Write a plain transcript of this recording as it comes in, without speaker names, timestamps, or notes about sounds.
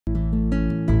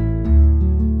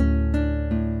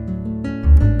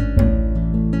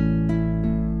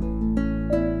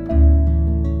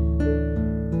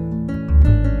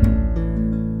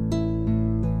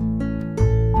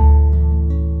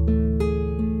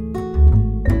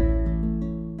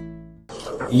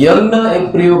યંગના એક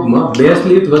પ્રયોગમાં બે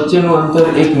સ્લિટ વચ્ચેનું અંતર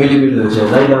 1 મિલીમીટર છે.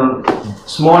 રાઈટ ડાઉન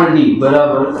સ્મોલ d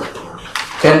બરાબર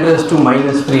 10⁻³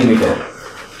 મીટર.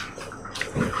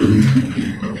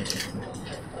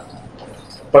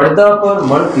 પડદા પર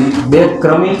મળતી બે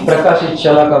ક્રમિક પ્રકાશિત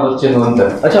શલાકા વચ્ચેનું અંતર.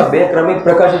 અચ્છા, બે ક્રમિક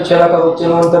પ્રકાશિત શલાકા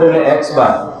વચ્ચેનું અંતર એટલે x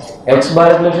બાર. x બાર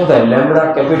એટલે શું થાય? Lambda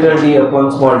capital D upon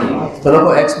small d. તો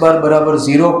લખો x બાર બરાબર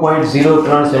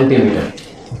 0.03 સેન્ટીમીટર.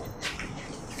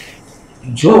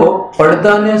 જો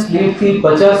પડદાને સ્લિટથી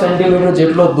 50 સેન્ટીમીટર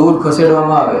જેટલો દૂર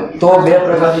ખસેડવામાં આવે તો બે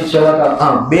અપ્રકાશિત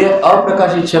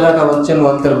શલાકા વચ્ચેનું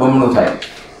અંતર બમણું થાય.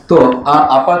 તો આ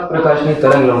આપાત પ્રકાશની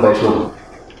તરંગ લંબાઈ શોધો.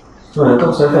 તો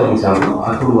રકમ સરખાવી સાંભળો.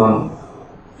 આ થોડું આમ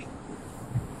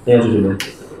ત્યાં જોજો.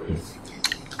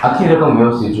 આખી રકમ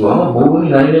વ્યવસ્થિત જો. આમાં બહુ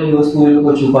બધી નાની નાની વસ્તુઓ એ લોકો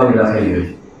છુપાવી રાખેલી હોય.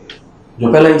 જો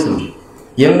પહેલા એ સમજો.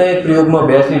 યંગના એક પ્રયોગમાં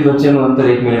બે સ્લિટ વચ્ચેનું અંતર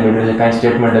 1 મિલીમીટર છે. કાંઈ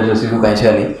સ્ટેટમેન્ટ હશે, સીધું કાંઈ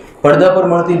છે નહીં. પડદા પર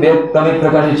મળતી બે ક્રમિક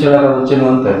પ્રકાશિત શલાકા વચ્ચેનું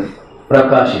અંતર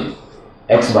પ્રકાશિત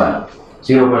x બાર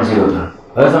 0.03.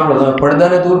 હવે સાંભળો, તમે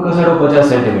પડદાને દૂર ખસેડો 50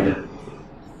 સેન્ટીમીટર.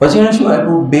 પછી એને શું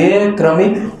આપ્યું? બે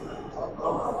ક્રમિક.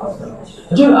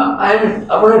 જો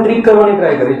આપણે ટ્રીક કરવાની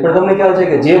ટ્રાય કરી, પણ તમને ખ્યાલ છે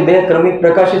કે જે બે ક્રમિક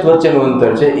પ્રકાશિત વચ્ચેનું અંતર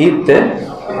છે એ તે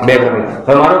બે ક્રમિક.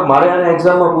 હવે મારે આને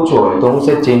એક્ઝામમાં પૂછવો હોય તો હું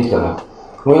સેટ ચેન્જ કરું.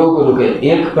 હું એવું કરું કે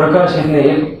એક પ્રકાશિત ને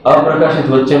એક અપ્રકાશિત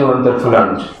વચ્ચેનું અંતર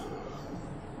ફલાણું છે.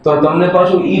 તો તમને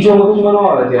પાછું ઈ જો મગજમાં ન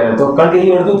આવે ત્યારે તો કારણ કે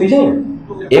ઈ અડધું થઈ જાય ને,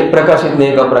 એક પ્રકાશિત ને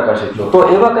એક અપ્રકાશિત નો, તો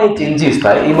એવા કઈ ચેન્જીસ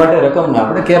થાય એ માટે રકમને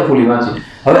આપણે કેરફુલી વાંચી.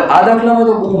 હવે આ દાખલામાં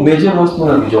તો બહુ મેજર વસ્તુ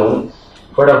નથી. જો હું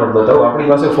ફટાફટ બતાવું. આપણી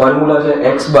પાસે ફોર્મ્યુલા છે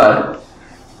x બાર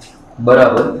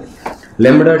બરાબર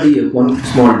lambda d upon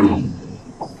small d.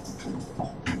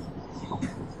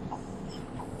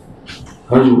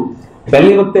 હજુ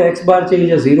પહેલી વખતે x બાર છે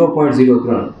એ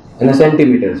 0.03 અને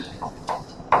સેન્ટીમીટર છે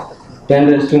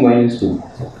 10⁻².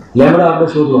 લેમ્બડા આપણે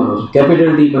શોધવાનો છે.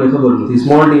 કેપિટલ D મને ખબર નથી,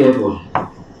 સ્મોલ d આપ્યો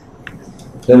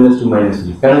છે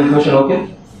 10⁻². પહેલું ઇક્વેશન ઓકે.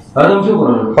 હવે તમે શું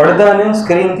કરો છો? પડદાને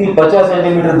સ્ક્રીનથી 50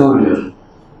 સેન્ટીમીટર દૂર લ્યો છો.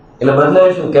 એટલે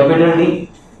બદલાય શું? Capital D.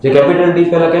 જે કેપિટલ D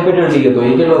પહેલા કેપિટલ D હતો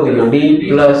એ કેટલો થઈ ગયો? D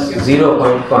plus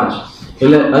 0.5.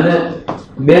 એટલે અને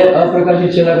બે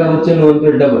અપ્રકાશિત શલાકા વચ્ચેનું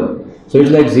અંતર double. So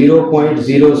it's like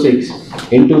 0.06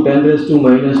 into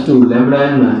 10⁻² lambda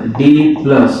n D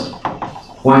plus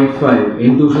 0.5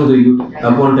 into શું થયું?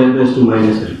 upon 10⁻³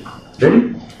 ready.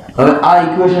 હવે આ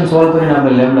ઇક્વેશન સોલ્વ કરીને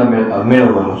આપણે લેમ્બડા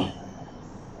મેળવવાનો છે.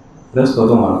 રસ્તો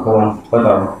તમારો કરવાનો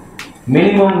બતાવો.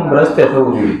 મિનિમમ રસ્તે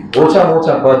થવું જોઈએ, ઓછામાં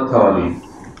ઓછા પદ થવા જોઈએ.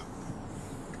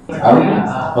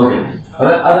 ઓકે.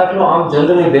 હવે આ દાખલો આમ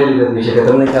જનરલી બે રીતે થઈ શકે.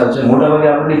 તમને ખ્યાલ છે મોટાભાગે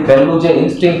આપણી પહેલું જે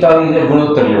ઇન્સ્ટિંક્ટ આવી છે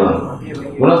ગુણોત્તર લેવાનું.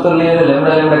 ગુણોત્તર લઈએ એટલે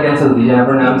લેમ્બડા કેન્સલ થઈ જાય.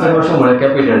 આપણને આન્સરમાં શું મળે?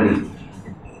 Capital D.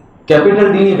 કેપિટલ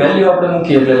D ની વેલ્યુ આપણે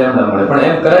મૂકીએ એટલે લેમ્બડા મળે. પણ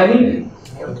એમ કરાય નહીં ને.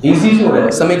 ઈઝી શું રહે?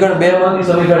 સમીકરણ 2 માંથી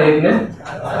સમીકરણ 1 ને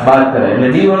બાદ કરાય એટલે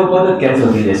D વાળું પદ કેન્સલ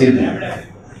થઈ જાય સીધું.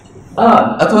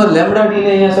 અથવા લેમ્બડા d ને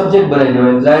અહીંયા સબ્જેક્ટ બનાવી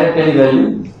દેવાય, ડાયરેક્ટ એની વેલ્યુ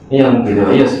અહીંયા મૂકી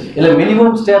દેવાય. યસ. એટલે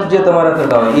મિનિમમ સ્ટેપ જે તમારા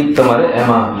થતા હોય એ તમારે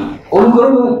એમાં ઓલું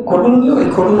કરવું. ખોટું નથી હોય,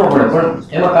 ખોટું ન પડે, પણ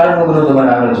એમાં કારણ વગર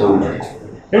તમારે આગળ જવું પડે.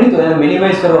 રેડી. તો એને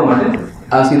મિનિમાઇઝ કરવા માટે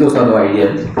આ સીધો સાદો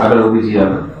આઈડિયા આગળ વધી જઈએ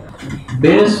આપણે.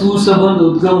 બે સુસંબંધ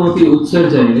ઉદ્ગમોથી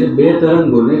ઉત્સર્જાઈને બે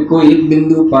તરંગોને કોઈ એક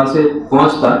બિંદુ પાસે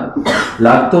પહોંચતા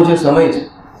લાગતો જે સમય છે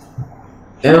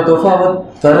એનો તફાવત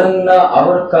તરંગના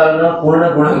આવર્તકાળના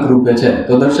પૂર્ણ ગુણાંક રૂપે છે.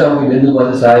 તો દર્શાવો કે બિંદુ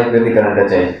પાસે સહાયક વ્યતિકરણ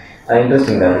રચાય. આ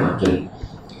ઇન્ટરેસ્ટિંગ ડાયગ્રામ છે.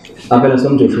 આ પહેલા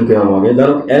સમજો શું કહેવા માંગે.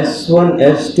 ધારો કે S1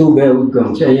 S2 બે ઉદ્ગમ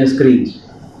છે. અહીંયા સ્ક્રીન છે.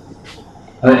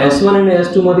 હવે S1 અને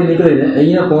S2 માંથી નીકળીને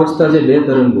અહીંયા પહોંચતા જે બે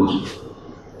તરંગો છે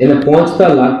એને પહોંચતા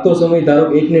લાગતો સમય ધારો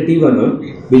કે એકને T1 હોય,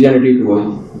 બીજાને T2 હોય.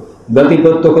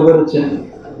 ગતિપથ તો ખબર જ છે,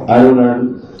 R1 R2.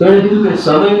 તો એને કીધું કે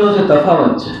સમયનો જે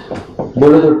તફાવત છે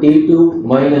બોલો તો T2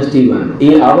 minus T1 એ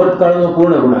આવર્તકાળનો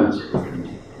પૂર્ણ ગુણાંક છે.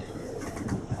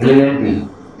 એટલે NT.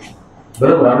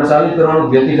 બરોબર. આપણે સાબિત કરવાનું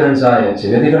વ્યતિકરણ સહાયક છે.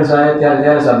 વ્યતિકરણ સહાયક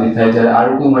ત્યારે સાબિત થાય જ્યારે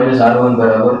R2 minus R1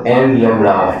 બરાબર n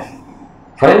લેમ્બડા હોય.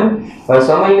 ફાઇન. હવે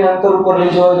સમયને અંતર ઉપર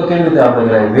લઈ જવો તો કેવી રીતે આપણે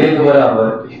કરાય? વેગ બરાબર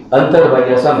અંતર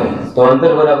ભાગ્યા સમય. તો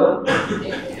અંતર બરાબર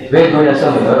વેગ ભાગ્યા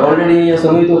સમય. હવે ઓલરેડી અહીંયા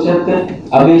સમય તો છે જ તે.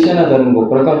 આ બે છે ના તરંગો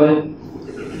પ્રકાશભાઈ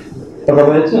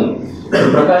છે ને.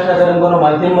 પ્રકાશના તરંગોનો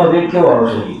માધ્યમમાં વેગ કેવો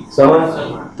આવશે? સમાન.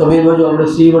 તો બે બાજુ આપણે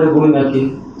c વડે ગુણી નાખીએ.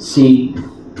 c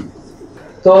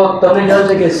તો તમને ખ્યાલ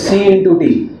છે કે c into t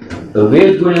તો વેગ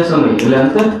ગુણ્યા સમય એટલે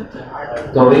અંતર.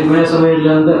 તો વેગ ગુણ્યા સમય એટલે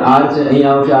અંતર r છે.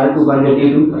 અહીંયા આવશે r2 કારણ કે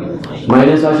t2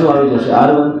 માઈનસ આ શું આવી જશે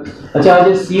r1. અચ્છા આ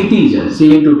જે ct છે c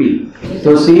into t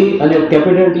તો c અને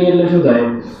કેપિટલ t એટલે શું થાય?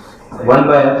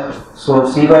 1/f. સો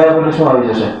c/f એટલે શું આવી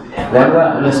જશે? લેમ્બડા.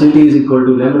 અને ct is equal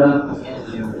to lambda.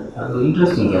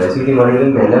 Interesting કહેવાય. ct મળી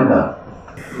લેમ્બડા.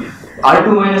 R2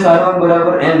 - R1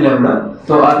 બરાબર n લેમ્ડા.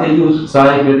 તો આ થઈ ગયું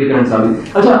સહાયક વ્યતિકરણ સાબિત.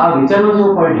 અચ્છા, આ વિચારનો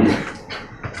જેવો પોઈન્ટ છે,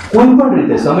 કોઈ પણ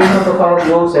રીતે સમયનો તફાવત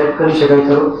એવો સેટ કરી શકાય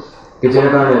ખરો કે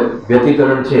જેના કારણે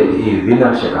વ્યતિકરણ છે એ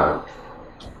વિનાશક આવે.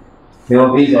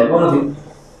 મેં બ્રીજ આપ્યો નથી,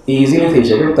 એ ઇઝીલી થઈ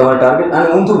શકે. તમારા ટાર્ગેટ આને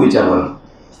ઊંધું વિચારવાનું.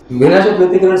 વિનાશક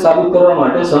વ્યતિકરણ સાબિત કરવા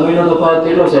માટે સમયનો તફાવત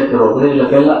કેટલો સેટ કરવો પડે? એટલે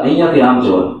પહેલા અહીંયાથી આમ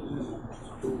જોવાનું.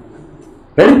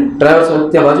 રેડી? ટ્રાયલ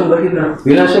ત્યાં બાજુ લખી દો.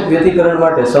 વિનાશક વ્યતિકરણ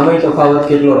માટે સમય તફાવત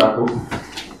કેટલો રાખવો?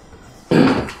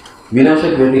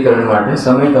 વિનાશક વ્યતિકરણ માટે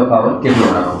સમય તફાવત કેટલો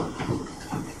રાખવો?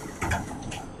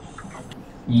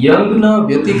 યંગના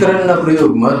વ્યતિકરણના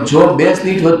પ્રયોગમાં જો બે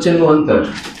સ્લિટ વચ્ચેનું અંતર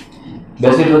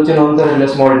એટલે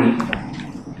સ્મોલ d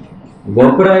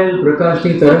વપરાયેલ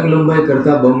પ્રકાશની તરંગ લંબાઈ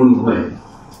કરતા બમણું હોય,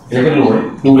 એટલે કેટલું હોય?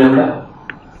 2 લેમ્ડા.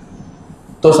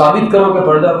 તો સાબિત કરો કે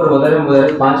પડદા પર વધારેમાં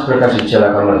વધારે 5 પ્રકાશિત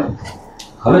શલાકા મળે.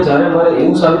 હવે જ્યારે મારે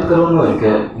એવું સાબિત કરવાનું હોય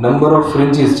કે નંબર ઓફ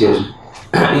ફ્રિન્જીસ જે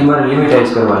છે એ મારે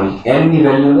લિમિટાઇઝ કરવાની, n ની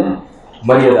વેલ્યુને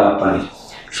મર્યાદા આપવાની.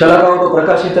 શલાકાઓ તો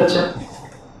પ્રકાશિત જ છે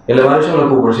એટલે મારે શું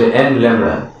લખવું પડશે? n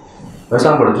lambda. હવે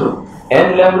સાંભળજો, n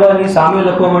લેમ્ડાની સામે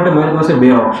લખવા માટે મારી પાસે બે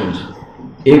ઓપ્શન છે.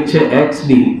 એક છે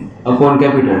xd અપોન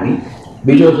કેપિટલ D,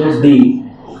 બીજો છે d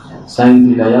sin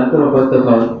θ. યાદ કરો પદ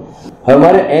તફાવત. હવે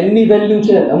મારે n ની વેલ્યુ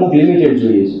છે અમુક લિમિટેડ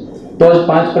જોઈએ છે તો જ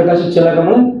 5 પ્રકાશિત શલાકા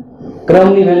મળે.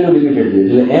 ક્રમની વેલ્યુ લિમિટેડ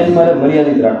જોઈએ એટલે n મારે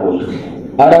મર્યાદિત રાખવો છે.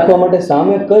 આ રાખવા માટે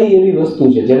સામે કઈ એવી વસ્તુ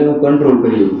છે જેને હું કંટ્રોલ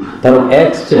કરી શકું? ધારો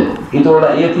x છે એ તો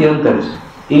ઓલા a થી અંતર છે,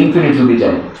 એ ઇન્ફિનિટ સુધી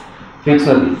જાય, ફિક્સ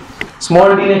નથી. સ્મોલ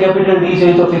d ને કેપિટલ D છે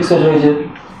એ તો ફિક્સ જ હોય છે.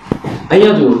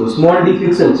 અહીંયા જુઓ તો સ્મોલ d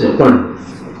ફિક્સ જ છે, પણ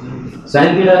sin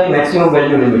θ ની મેક્સિમમ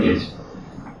વેલ્યુ લિમિટેડ છે.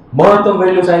 મહત્તમ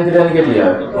વેલ્યુ sin θ ની કેટલી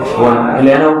આવે? 1.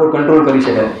 એટલે એના ઉપર કંટ્રોલ કરી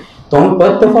શકાય. તો હું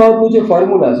પદ તફાવતનું જે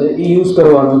ફોર્મ્યુલા છે એ યુઝ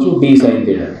કરવાનો છું, d sin θ.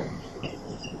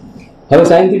 હવે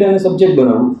sin θ ને સબ્જેક્ટ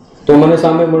બનાવું તો મને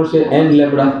સામે મળશે n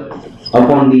લેમ્ડા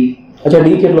અપોન d. અચ્છા, d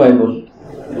કેટલો આપ્યો છે?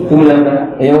 2 લેમ્ડા.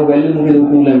 અહીંયા હું વેલ્યુ મૂકી દઉં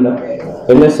 2 લેમ્ડા.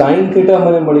 એટલે sin θ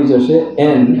મને મળી જશે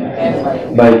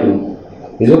n/2.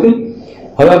 Is okay?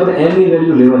 હવે આપણે n ની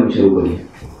વેલ્યુ લેવાની શરૂ કરીએ.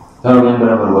 ધારો n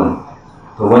બરાબર 1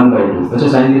 તો 1/2. અચ્છા,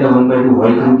 sin θ 1/2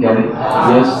 હોય ખરું ક્યારે?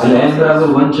 યસ. એટલે n બરાબર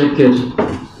 1 શક્ય છે.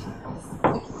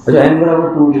 અચ્છા, n બરાબર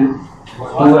 2 છે,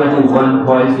 2/1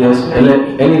 હોય. યસ. એટલે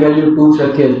એની વેલ્યુ 2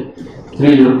 શક્ય છે,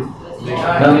 3 લો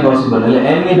નથી પોસિબલ. એટલે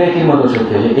n ની બે કિંમતો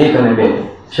શક્ય છે, 1 અને 2.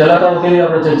 શલાકાઓ કેવી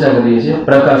આપણે ચર્ચા કરીએ છીએ?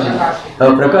 પ્રકાશિત.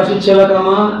 હવે પ્રકાશિત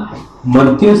શલાકામાં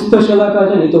મધ્યસ્થ શલાકા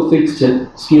છે ને એ તો ફિક્સ છે,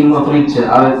 સ્કીમમાં ફ્રી છે,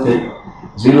 આવે છે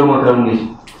 0 માં ક્રમની.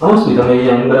 સમજતી તમે?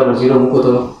 અહીંયા n બરાબર 0 મૂકો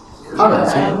તો આવે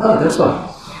છે. હા, ધેટ્સ ઓલ.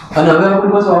 અને હવે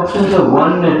આપણી પાસે ઓપ્શન છે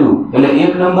 1 ને 2, એટલે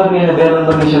 1 નંબરની અને 2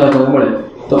 નંબરની શલાકાઓ મળે.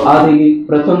 તો આ થઈ ગઈ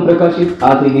પ્રથમ પ્રકાશિત,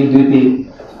 આ થઈ ગઈ દ્વિતીય.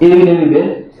 એવી ને એવી બે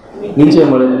નીચે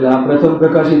મળે એટલે આ પ્રથમ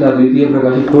પ્રકાશિત, આ દ્વિતીય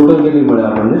પ્રકાશિત. ટોટલ કેટલી મળે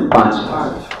આપણને? 5.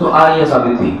 તો આ અહીંયા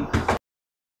સાબિત થઈ.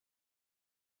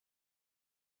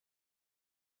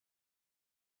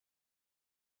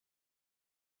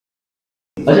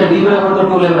 अच्छा d बराबर तो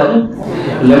 2 लेम्डा है,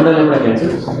 लेम्डा लेम्डा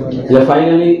कैंसिल, એટલે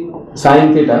ફાઇનલી sin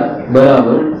θ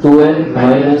બરાબર 2n -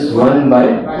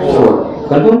 1/4.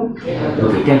 કન્ફર્મ?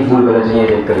 ઓકે, કેમ ભૂલ કરે છે અહીંયા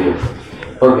ચેક કરીએ.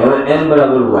 ઓકે, હવે n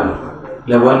બરાબર 1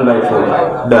 એટલે 1/4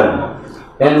 ડન.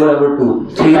 n બરાબર 2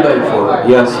 3/4.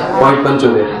 યસ,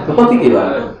 0.75. તો પતી ગઈ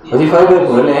વાત. હજી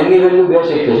 5/4 એટલે n ની વેલ્યુ બે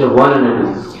શક્ય છે, 1 અને 2.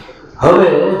 હવે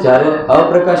જ્યારે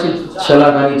અપ્રકાશિત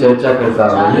શલાકાની ચર્ચા કરતા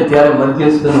હોઈએ ત્યારે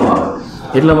મધ્યસ્થ નો આવે.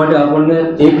 એટલા માટે આપણને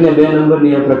 1 ને 2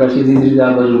 નંબરની અપ્રકાશિત રીતે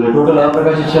આ બાજુ લે. ટોટલ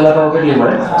અપ્રકાશિત શલાકાઓ કેટલી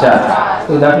મળે? 4.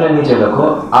 તો દાખલા નીચે લખો,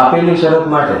 આપેલી શરત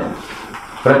માટે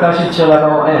પ્રકાશિત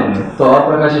શલાકાઓ n તો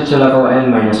અપ્રકાશિત શલાકાઓ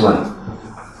n-1.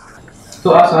 તો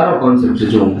આ સારો કોન્સેપ્ટ છે.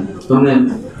 જો હું તમને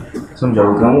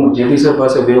સમજાવું કે હું જેટી સર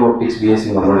પાસે વેવ ઓપ્ટિક્સ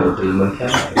બીએસસી માં ભણ્યો હતો,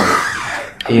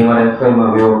 એ મારે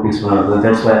એફઆઈ વેવ ઓપ્ટિક્સ ભણ્યો.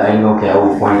 ધેટ્સ વાય આઈ નો કે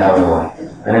આવું પોઈન્ટ આવે હોય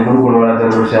અને ગુરુકુળવાળા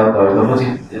દર વર્ષે આવતા હોય. તો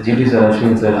પછી જેટી સર,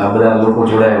 અશ્વિન સર, આ બધા લોકો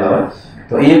જોડાયેલા હોય.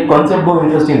 તો એ કોન્સેપ્ટ બહુ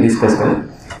ઇન્ટરેસ્ટિંગ ડિસ્કસ કરે,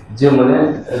 જે મને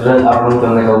આપણું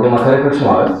તમને કહું કે એમાં ખરેખર શું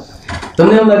આવે.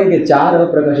 તમને એમ લાગે કે 4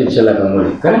 અપ્રકાશિત શલાકા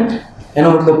મળી, કરેક્ટ? એનો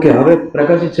મતલબ કે હવે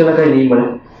પ્રકાશિત શલાકા નહીં મળે,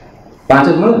 5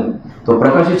 જ મળે. તો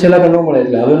પ્રકાશિત શલાકા ન મળે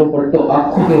એટલે હવેનો પટ્ટો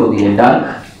આખો કેવો થઈ જાય? ડાર્ક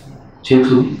છેક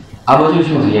સુધી. આ બાજુ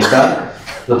શું થઈ જાય? ડાર્ક.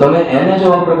 તો તમે એને જો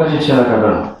અપ્રકાશિત શલાકા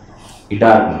ગણો એ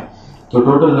ડાર્કને, તો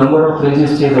ટોટલ નંબર ઓફ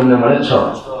ફ્રેન્જીસ છે તમને મળે 6.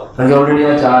 કારણ કે ઓલરેડી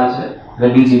આ 4 છે એટલે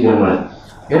બીજી 2 મળે.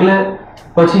 એટલે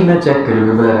પછી મેં ચેક કર્યું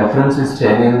કે બધા રેફરન્સીસ છે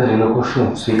એની અંદર એ લોકો શું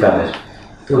સ્વીકારે છે.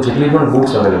 તો જેટલી પણ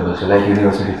બુક્સ અવેલેબલ છે, લાઈક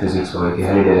યુનિવર્સિટી ફિઝિક્સ હોય કે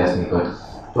હેલિડે રેસની હોય,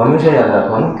 તો હંમેશા યાદ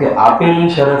રાખવાનું કે આપેલી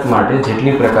શરત માટે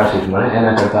જેટલી પ્રકાશિત મળે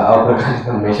એના કરતાં અપ્રકાશિત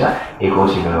હંમેશા એક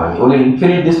ઓછી ગણવાની. ઓલી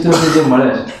ઇન્ફિનિટ ડિસ્ટન્સ જે મળે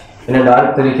છે એને ડાર્ક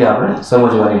તરીકે આપણે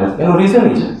સમજવાની નથી. એનું રીઝન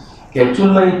એ છે કે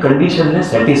એકચ્યુઅલમાં એ કન્ડિશનને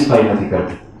સેટિસ્ફાઈ નથી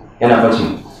કરતી. એના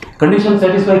પછી કન્ડિશન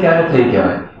સેટિસ્ફાઈ ક્યારે થઈ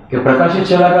કહેવાય કે પ્રકાશિત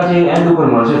શલાકા છે એ એન્ડ ઉપર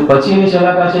મળશે, પછીની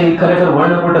શલાકા છે એ ખરેખર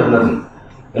વર્ણપટ જ નથી,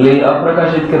 એટલે એ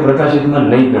અપ્રકાશિત કે પ્રકાશિતમાં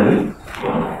નહીં ગણવી.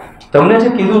 તમને જે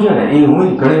કીધું છે ને એ હું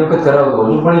ઘણી વખત કરાવતો હોઉં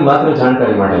છું, પણ એ માત્ર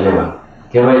જાણકારી માટે લેવા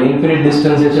કે ભાઈ ઇન્ફિનિટ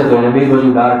ડિસ્ટન્સ છે તો એને બે બાજુ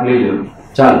ડાર્ક લઈ લો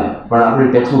ચાલે, પણ આપણી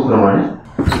ટેક્સ્ટબુક પ્રમાણે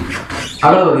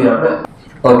આગળ વધીએ આપણે.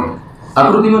 ઓકે,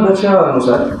 આકૃતિમાં દર્શાવ્યા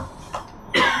અનુસાર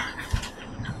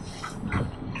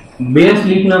બે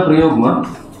સ્લીટના પ્રયોગમાં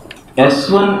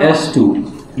S1 S2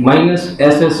 minus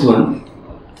SS1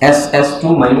 SS2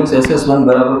 minus SS1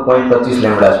 બરાબર 0.25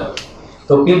 લેમ્બડા છે.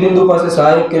 તો P બિંદુ પાસે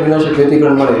સહાયક કે વિનાશક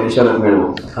વ્યતિકરણ મળે એની શરત મેળવો.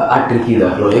 આ ટ્રિકી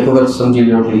દાખલો એક વખત સમજી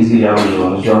લો એટલે ઈઝીલી આવડી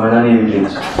જવાનું છે. અમે નાની એવી ટ્રીક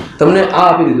છે. તમને આ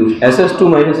આપી દીધું છે SS2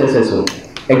 minus SS1.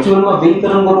 એકચ્યુઅલમાં બે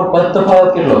તરંગોનો પદ તફાવત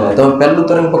કેટલો થાય? તમે પહેલું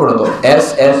તરંગ પકડો તો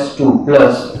SS2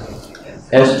 plus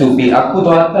S2P આખું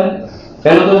તો આ થાય.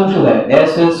 પહેલું તરંગ શું થાય?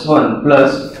 SS1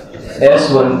 plus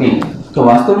S1P. તો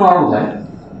વાસ્તવમાં આવું થાય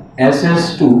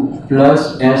SS2 plus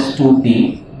S2P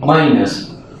minus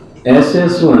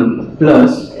SS1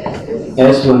 plus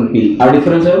S1P. આ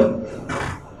ડિફરન્સ આવ્યો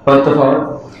પદ તફાવત.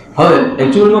 હવે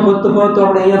એકચ્યુઅલમાં પદ તફાવત તો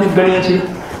આપણે અહીંયાથી ગણીએ છીએ,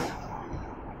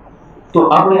 તો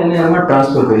આપણે એને આમાં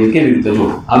ટ્રાન્સફર કરીએ. કેવી રીતે? જો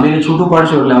આ બેને છૂટું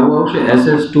પાડશો એટલે આવું આવશે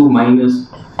SS2 minus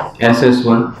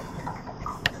SS1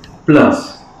 plus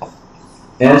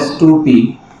S2P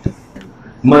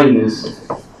minus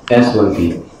S1P.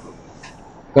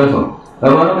 Confirm.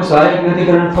 હવે માનો કે સહાયક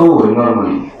વ્યતિકરણ થવું હોય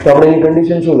નોર્મલી તો આપણે એની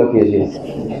કન્ડિશન શું લખીએ છીએ?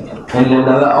 n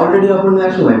lambda. હવે ઓલરેડી આપણને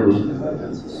આ શું આપ્યું છે?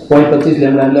 0.25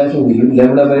 લેમ્બડા એટલે શું થયું?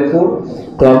 Lambda by 4.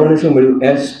 તો આપણને શું મળ્યું?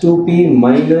 S2P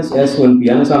minus S1P.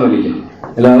 આને સામે લીધે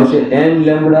એટલે આવશે n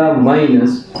lambda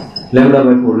minus lambda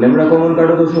by 4. Lambda common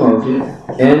કાઢો તો શું આવશે?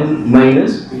 n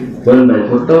minus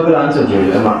 1/4. તો પેલા આન્સર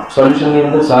જોઈએ એમાં સોલ્યુશનની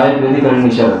અંદર સહાયક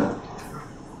વ્યતિકરણની શરત.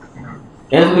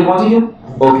 એન સુધી પહોંચી ગયો?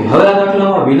 ઓકે. હવે આ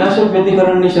દાખલામાં વિનાશક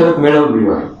વ્યતિકરણની શરત મેળવવી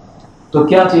હોય તો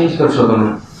ક્યાં ચેન્જ કરશો તમે?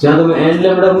 જ્યાં તમે n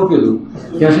લેમ્બડા મૂક્યું હતું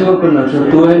ત્યાં શું કરી નાખશો?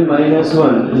 2n minus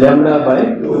 1 lambda by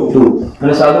 2.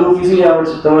 અને સાદું રૂપ ઈઝી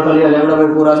આવડશે. તમારે ખાલી આ લેમ્બડા બાય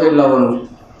 4 આ સાઈડ લાવવાનું,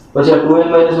 પછી આ 2n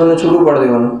minus 1 ને છૂટું પાડી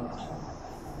દેવાનું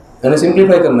અને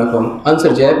સિમ્પ્લિફાય કરી નાખવાનું.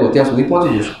 આન્સર જે આપ્યો ત્યાં સુધી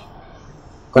પહોંચી જશો.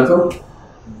 કન્ફર્મ?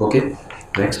 Okay,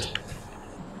 next.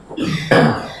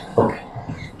 ઓકે,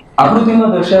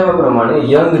 આકૃતિમાં દર્શાવ્યા પ્રમાણે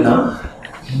યંગના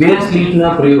બે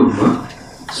સ્લીટના પ્રયોગમાં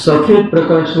સફેદ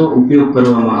પ્રકાશનો ઉપયોગ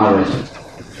કરવામાં આવે છે.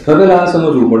 હવે આ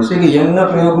સમજવું પડશે કે યંગના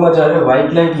પ્રયોગમાં જ્યારે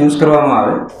વ્હાઇટ લાઇટ યુઝ કરવામાં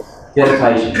આવે ત્યારે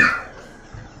થાય છે.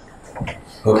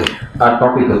 ઓકે, આ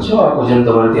ટોપિક જ છે આખો, જેમ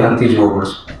તમારે ધ્યાનથી જોવું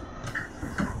પડશે.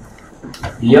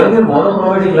 યંગે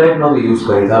મોનોક્રોમેટિક લાઇટ નહોતી યુઝ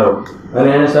કરી ધારો અને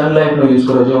એને સનલાઇટનો યુઝ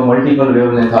કર્યો, જેમાં મલ્ટિપલ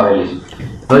વેવલેન્થ આવેલી છે.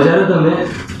 હવે જ્યારે તમે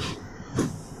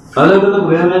અલગ અલગ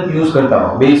વેવલેન્થ યુઝ કરતા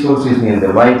હો બે સોર્સિસની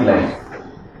અંદર વ્હાઇટ લાઇટ,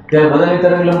 ત્યારે બધાની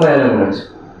તરંગ લંબાઈ અલગ અલગ છે.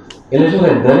 એટલે શું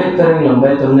થાય? દરેક તરંગ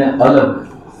લંબાઈ તમને અલગ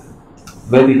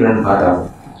વ્યતિકરણ પાથ આવે.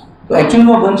 તો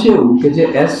એકચ્યુઅલમાં બનશે એવું કે જે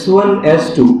S1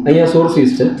 S2 અહીંયા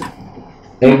સોર્સિસ છે,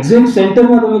 એક્ઝેક્ટ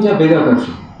સેન્ટરમાં તમે જ્યાં ભેગા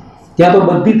કરશો ત્યાં તો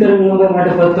બધી તરંગ લંબાઈ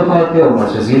માટે પદ તફાવત કેવો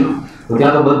મળશે? 0. તો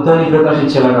ત્યાં તો બધાની પ્રકાશિત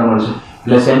શલાકા મળશે.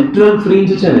 એટલે સેન્ટ્રલ ફ્રિન્જ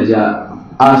છે ને, જ્યાં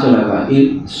આ શલાકા એ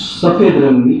સફેદ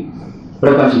રંગની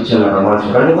પ્રકાશિત શલાકા મળશે,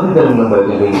 કારણ કે બધી તરંગ લંબાઈ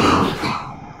ત્યાં ભેગી થશે.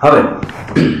 હવે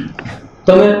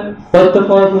તમે પદ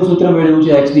તફાવતનું સૂત્ર મેળવ્યું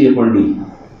છે XD upon D.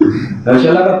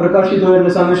 શલાકા પ્રકાશિત હોય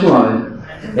એટલે સામે શું આવે?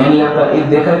 n lambda. એક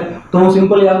દેખાય તો હું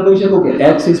સિમ્પલી આમ કહી શકું કે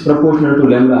x is proportional to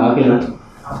lambda. આ કે નથી?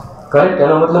 કરેક્ટ.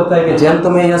 એનો મતલબ થાય કે જેમ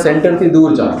તમે અહીંયા સેન્ટરથી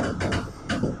દૂર જાઓ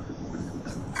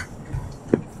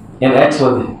એમ x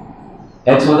વધે.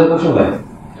 x વધે તો શું થાય?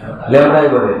 લેમ્બડા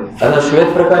વધે. અને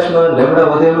શ્વેત પ્રકાશમાં લેમ્બડા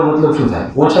વધે એનો મતલબ શું થાય?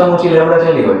 ઓછામાં ઓછી લેમ્બડા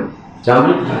જેની હોય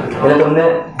જાંબલી. એટલે તમને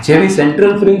જેવી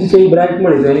સેન્ટ્રલ ફ્રિન્જ છે એ બ્રાઇટ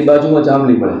મળી તો એની બાજુમાં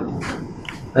જાંબલી મળે,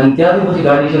 અને ત્યાંથી પછી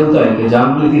ગાડી શરૂ થાય કે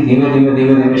જાંબલીથી ધીમે ધીમે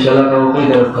ધીમે ધીમે શલાકાઓ કઈ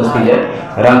તરફ ખસતી જાય?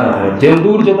 રાતા તરફ. જેમ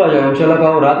દૂર જતા જાય એમ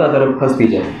શલાકાઓ રાતા તરફ ખસતી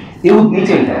જાય. એવું જ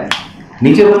નીચે થાય.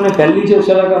 નીચે તમને પહેલી જે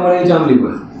શલાકા મળે એ જાંબલી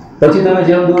હોય, પછી તમે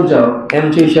જેમ દૂર જાઓ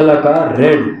એમ છે શલાકા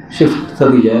રેડ શિફ્ટ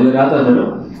થતી જાય એટલે રાતા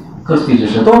તરફ ખસતી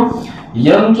જશે. તો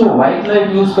યંગ જો વ્હાઇટ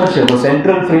લાઇટ યુઝ કરશે તો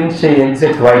સેન્ટ્રલ ફ્રિન્જ છે એ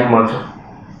એક્ઝેક્ટ વ્હાઇટ મળશે,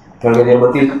 કારણ કે જે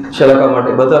બધી શલાકા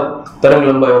માટે બધા તરંગ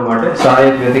લંબાઈઓ માટે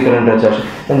સહાયક વ્યતિકરણ રચાશે.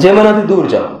 અને જેમ એનાથી દૂર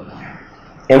જાઓ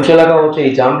એમ શલાકાઓ છે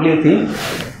એ જાંબલીથી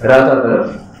રાતા તરફ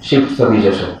શિફ્ટ થતી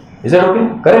જશે. Is that okay?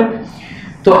 કરેક્ટ.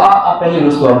 તો આ પહેલી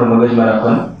વસ્તુ આપણે મગજમાં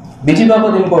રાખવાની. બીજી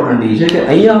બાબત ઇમ્પોર્ટન્ટ એ છે કે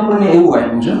અહીંયા આપણને એવું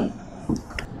આપ્યું છે,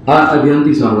 આ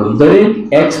ધ્યાનથી સાંભળો, દરેક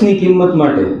x ની કિંમત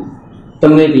માટે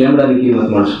તમને એક લેમ્બડાની કિંમત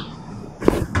મળશે.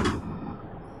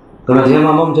 તમે જેમ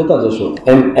આમ જતા જશો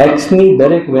એમ x ની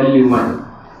દરેક વેલ્યુ માટે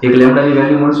એક લેમ્બડાની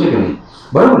વેલ્યુ મળશે કે નહીં?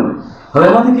 બરાબર ને? હવે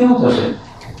એમાંથી કેવું થશે?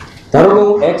 ધારો કે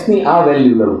હું x ની આ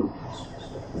વેલ્યુ લઉં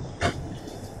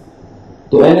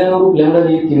તો એને અનુરૂપ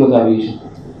લેમ્બડાની એક કિંમત આવી છે,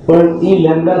 પણ એ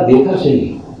લેમ્બડા દેખાશે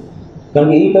નહીં.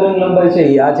 કારણ કે એ તરંગ લંબાઈ છે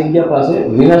એ આ જગ્યા પાસે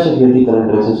વિનાશક વ્યતિકરણ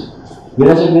રચે છે.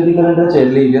 વિનાશક વ્યતિકરણ રચે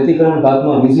એટલે એ વ્યતિકરણ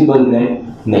ભાગમાં વિઝિબલ રહે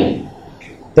નહીં.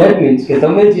 ધેટ મીન્સ કે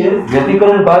તમે જે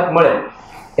વ્યતિકરણ ભાગ મળે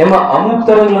એમાં અમુક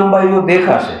તરંગ લંબાઈઓ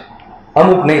દેખાશે,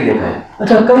 અમુક નહીં દેખાય.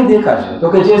 અચ્છા, કઈ દેખાશે? તો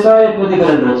કે જે સહાયક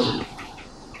વ્યતિકરણ રચશે.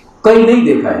 કઈ નહીં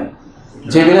દેખાય?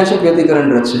 જે વિનાશક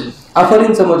વ્યતિકરણ રચશે. આ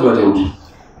ફરીને સમજવા જેવું છે.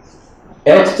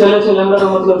 x ચલે છે લેમ્ડાનો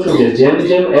મતલબ શું છે? જેમ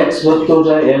જેમ x વધતો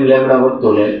જાય એમ લેમ્ડા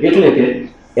વધતો જાય. એટલે કે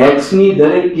x ની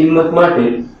દરેક કિંમત માટે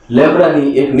લેમ્ડાની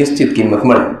એક નિશ્ચિત કિંમત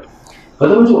મળે.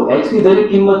 હવે તમે જુઓ, x ની દરેક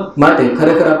કિંમત માટે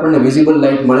ખરેખર આપણને વિઝિબલ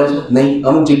લાઇટ મળે છે નહીં.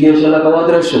 અમુક જગ્યાએ શલાકાઓ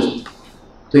અદ્રશ્ય છે.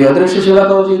 તો એ અદ્રશ્ય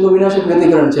શલાકાઓ છે તો વિનાશક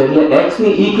વ્યતિકરણ છે. એટલે x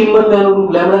ની ઈ કિંમતને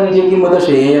અનુરૂપ લેમ્ડાની જે કિંમત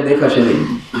હશે એ અહીંયા દેખાશે નહીં.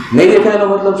 નહીં દેખાય એનો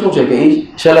મતલબ શું છે? કે એ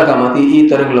શલાકામાંથી ઈ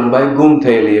તરંગ લંબાઈ ગુમ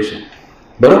થયેલી હશે.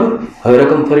 બરોબર? હવે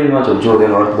રકમ ફરીને વાંચો, જો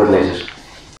તેનો અર્થ બદલાઈ જશે.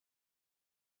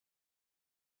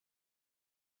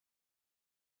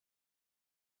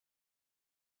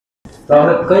 તો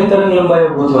આપણે કઈ તરંગ લંબાઈ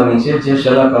ગોતવાની છે જે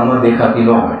શલાકામાં દેખાતી ન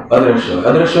હોય, અદ્રશ્ય હોય.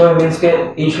 અદ્રશ્ય હોય મીન્સ કે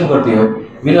એ શું કરતી હોય?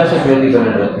 વિનાશક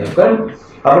વ્યતિકરણ રચતી હોય. કરેક્ટ?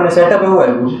 આપણે સેટઅપ એવું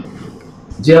આવ્યું છે,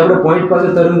 જે આપણે પોઈન્ટ પાસે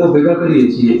તરંગો ભેગા કરીએ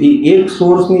છીએ એ એક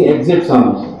સોર્સની એક્ઝેક્ટ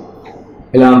સામે છે.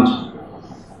 એટલે આમ છે.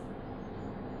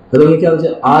 તો તમને ખ્યાલ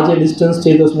છે આ જે ડિસ્ટન્સ છે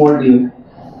એ તો સ્મોલ ડી હોય,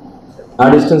 આ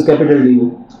ડિસ્ટન્સ કેપિટલ ડી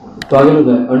હોય. તો આ કેટલું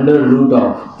થાય? Under root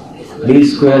of D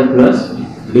square plus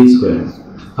D square.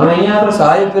 હવે અહીંયા આપણે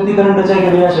સહાયક વ્યતિકરણ રચાય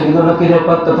કે વિનાશક એ તો નક્કી થાય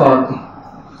પદ તફાવતથી.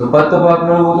 તો પદ તફાવત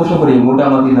મેળવવો તો શું કરીએ?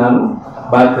 મોટામાંથી નાનું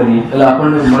બાદ કરીએ. એટલે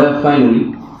આપણને મળે finally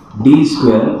D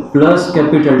square plus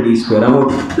capital D square. આ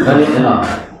મોટું અને એના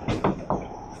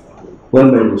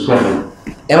 1/2 સ્ક્વેર.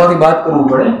 એમાંથી બાદ કરવું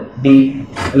પડે ડી.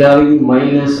 એટલે આવી ગયું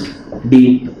માઇનસ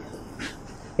ડી.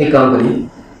 એક કામ કરીએ,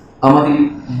 આમાંથી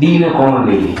ડી ને કોમન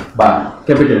લઈ લઈએ બાર,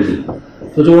 કેપિટલ ડી.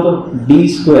 તો જુઓ તો D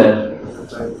square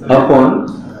upon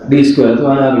D square. તો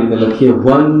આને આવી રીતે લખીએ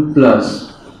 1 plus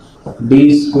D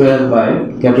square by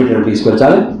capital D square.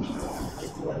 ચાલે?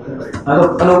 આ તો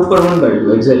આના ઉપર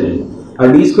 1/2 એક્ઝેક્ટલી. આ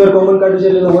ડી સ્ક્વેર કોમન કાઢ્યું છે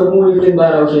એટલે એનો વર્ગમૂળ નીકળીને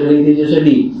બહાર આવશે એટલે થઈ જશે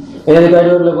ડી. અહીંયાથી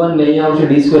કાઢ્યો એટલે 1 ને અહીંયા આવશે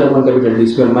D square upon capital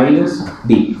D square minus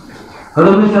D. હવે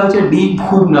તમને ખ્યાલ છે ડી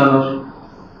ખૂબ નાનો છે,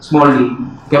 સ્મોલ ડી.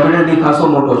 કેપિટલ ડી ખાસો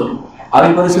મોટો છે.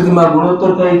 આવી પરિસ્થિતિમાં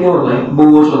ગુણોત્તર થાય કેવો થાય? બહુ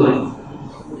ઓછો થાય.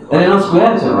 અને એનો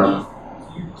સ્ક્વેર છે મારે,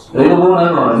 એટલે તો બહુ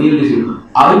નાનો આવે નિયરલી.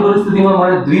 આવી પરિસ્થિતિમાં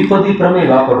મારે દ્વિપદી પ્રમેય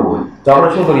વાપરવું હોય તો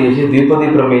આપણે શું કરીએ છીએ?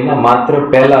 દ્વિપદી પ્રમેયના માત્ર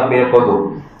પહેલા બે પદો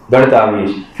ગણતા આવીએ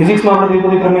છીએ. ફિઝિક્સમાં આપણે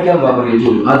દ્વિપદી પ્રમેય કેમ વાપરીએ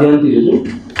છીએ? આ ધ્યાનથી જોજો.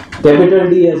 Capital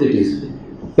D as it is,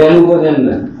 પહેલું પદ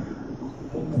એમને,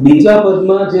 બીજા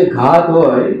પદમાં જે ઘાત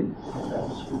હોય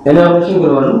એને આપણે શું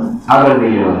કરવાનું? આગળ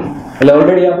લઈ લેવાનું. એટલે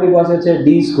ઓલરેડી આપણી પાસે છે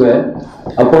D square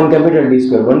upon capital D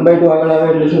square. 1/2 આગળ આવે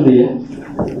એટલે શું થઈ જાય?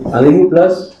 આવી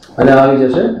પ્લસ અને આવી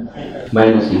જશે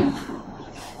માઇનસ ડી.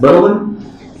 બરોબર?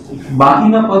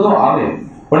 બાકીના પદો આવે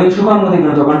પણ એ શું કામ નથી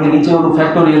કરતો? કારણ કે નીચે ઓલું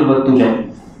ફેક્ટોરિયલ વધતું જાય,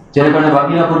 જેને કારણે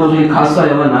બાકીના પદો છે એ ખાસા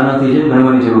એવા નાના થઈ જાય,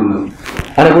 ગણવાની જરૂર નથી.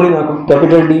 અને ગુણી નાખો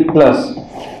capital D plus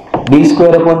D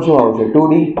square upon શું આવશે?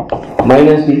 2d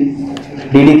minus D.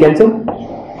 D cancel.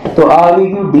 તો આ આવી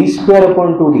ગયું ડી સ્ક્વેર અપોન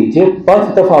 2d, જે પદ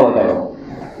તફાવત આવ્યો.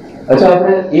 અચ્છા,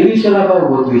 આપણે એવી શલાકાઓ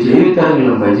ગોતવી છે, એવી તરંગ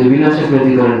લંબાઈ જે વિનાશક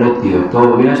વ્યતિકરણ રચતી હોય. તો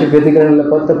વિનાશક વ્યતિકરણ એટલે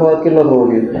પદ તફાવત કેટલો થવો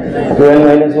જોઈએ? 2n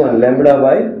 - 1 lambda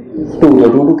by 2. તો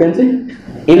 2 કેન્સલ.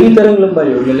 એવી તરંગ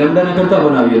લંબાઈ એટલે લેમ્બડાને કરતા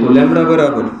બનાવીએ તો લેમ્બડા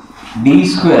બરાબર ડી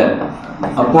સ્ક્વેર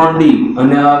અપોન ડી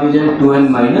અને આ આવી જાય 2n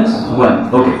 - 1.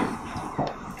 ઓકે.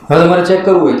 હવે તમારે ચેક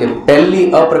કરવું હોય કે પહેલી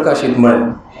અપ્રકાશિત મળે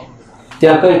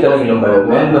ત્યાં કઈ તરંગ લંબાઈ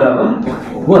હોય? n બરાબર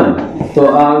 1. તો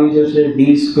આ આવી જશે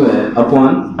ડી સ્ક્વેર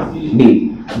અપોન ડી.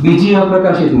 બીજી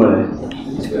અપ્રકાશિત મળે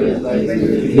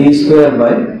D square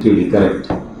by 3d. Correct.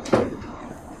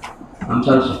 આમ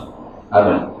ચાલશે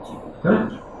આગળ.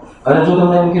 અને જો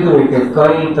તમને એમ કીધું હોય કે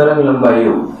કઈ તરંગ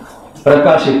લંબાઈઓ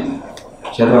પ્રકાશિત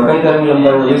છે અથવા કઈ તરંગ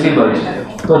લંબાઈઓ વિઝિબલ છે,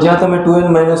 તો જ્યાં તમે 2n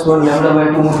 - 1 લેમ્બડા બાય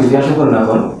 2 મૂકી ત્યાં શું કરી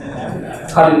નાખવાનું?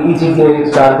 ખાલી એ જગ્યાએ એક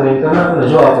સ્ટાર કરી નાખવાનું.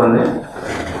 જો આપણને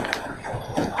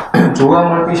જોવા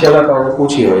મળતી શલાકાઓ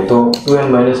પૂછી હોય તો 2n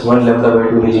 - 1 લેમ્બડા બાય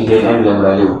 2 ની જગ્યાએ n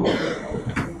લેમ્બડા લેવું.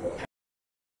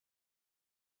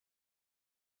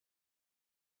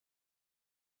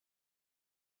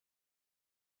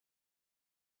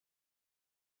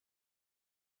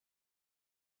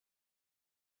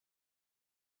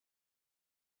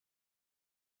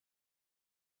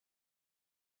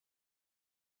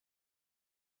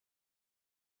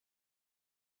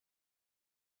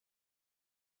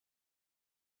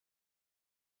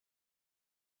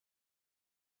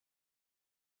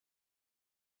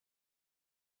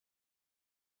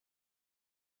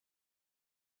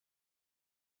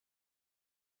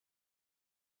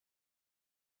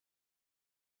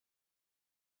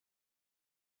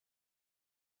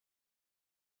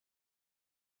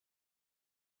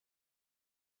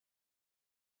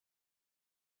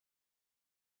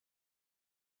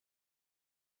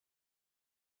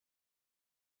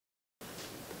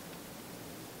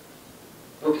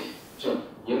 ઓકે ચલો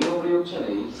એમનો પ્રયોગ છે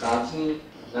ને કાચની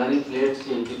નાની પ્લેટ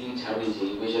છે કેટલી જાડી છે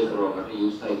એ મેજર કરવા માટે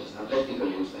યુઝ થાય છે આ પ્રેક્ટિકલ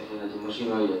યુઝ થાય છે એના જે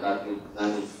મશીન હોય છે કાચની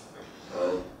નાની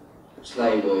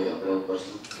સ્લાઇડ હોય આપણે ઉપર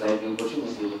સ્લાઇડની ઉપર શું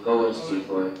મૂકીએ છીએ કવર સ્ટીક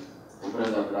હોય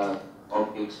ઉપરાંત આપણા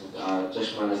ઓપ્ટિક્સ આ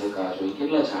ચશ્માના જે કાચ હોય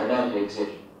કેટલા જાડા છે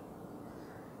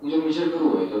એક્ઝેક્ટલી જો મેજર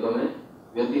કરવું હોય તો તમે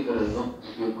વ્યક્તિકરણનો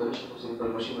ઉપયોગ કરી શકો સિમ્પલ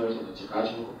મશીન હોય છે પછી કાચ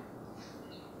મૂકો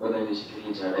બતાવી દે છે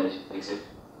કેટલી જાડાઈ છે એક્ઝેક્ટ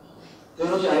તો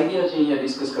એનો જે આઈડિયા છે અહીંયા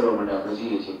ડિસ્કસ કરવા માટે આપણે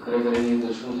જઈએ છીએ ખરેખર એની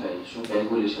અંદર શું થાય શું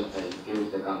કેલ્ક્યુલેશન થાય કેવી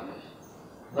રીતે કામ થાય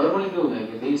નોર્મલી કેવું થાય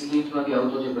કે બે સ્લિટમાંથી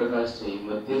આવતો જે પ્રકાશ છે એ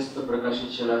મધ્યસ્થ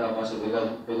પ્રકાશિત શલાકા પાસે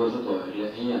ભેગો થતો હોય એટલે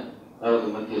અહીંયા ધારો કે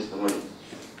મધ્યસ્થ મળે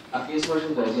આ કેસમાં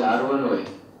શું થાય જે R1 હોય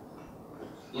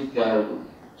એ જ R2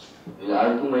 એટલે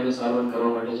R2 R1 કરવા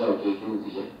માટે જાવ તો એ કેવું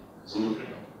થઈ જાય 0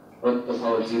 પદ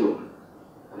તફાવત 0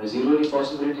 અને 0 ની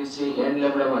પોસિબિલિટીઝ છે n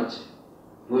લેમ્બડામાં જ છે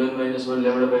 2n 1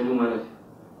 લેમ્બડા/2 માં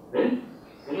નથી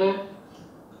એટલે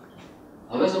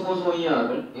હવે સપોઝ હું અહીંયા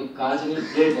આગળ એક કાચની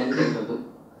પ્લેટ એન્ટર કરતો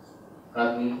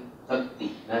કાચની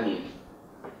તકતી નાની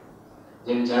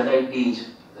જેની જાડાઈ t છે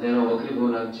અને એનો વક્રી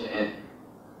ગુણાંક છે n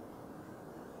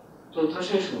તો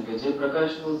થશે શું કે જે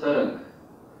પ્રકાશનું તરંગ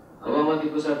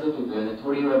હવામાંથી પસાર થતું હતું એને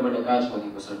થોડી વાર માટે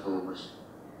કાચમાંથી પસાર થવું પડશે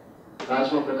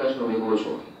કાચમાં પ્રકાશનો વેગ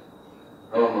ઓછો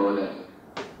હવામાં વધારે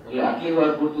એટલે આટલી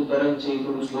વાર પૂરતું તરંગ છે એ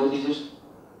થોડું સ્લો થઈ જશે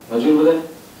હજુ વધારે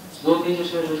સ્લો થઈ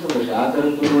જશે એટલે શું થશે આ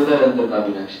તરંગ થોડું વધારે અંતર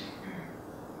કાપી નાખશે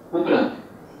ઉપરાંત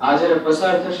આ જ્યારે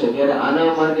પસાર થશે ત્યારે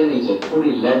આના માર્ગે નીચે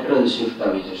થોડી લેટરલ શિફ્ટ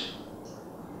આવી જશે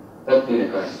તકતીને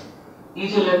કારણે એ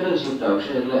જે લેટરલ શિફ્ટ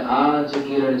આવશે એટલે આ જે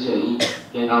કિરણ છે એ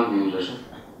ક્યાંક આમ વ્યૂ જશે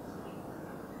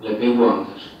એટલે ભેગું આમ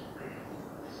થશે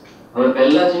હવે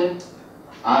પહેલા જે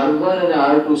R1 અને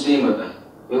R2 સેમ હતા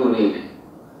એવું નહીં રહે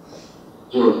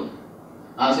જો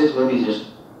આ સેજ વધી જશે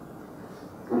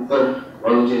ઉપર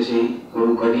વાળું જે છે એ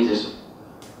થોડું ઘટી જશે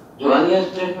જો આની આ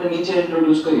સ્ટેટમેન્ટ નીચે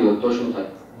ઇન્ટ્રોડ્યુસ કરી હોત તો શું થાય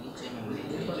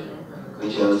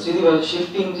નીચે સીધી વાત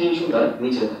શિફ્ટિંગ જે શું થાય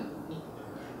નીચે થાય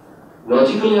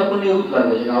લોજિકલી આપણને એવું જ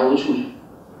લાગે છે કે આ ઓછું છે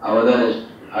આ વધારે છે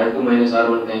R2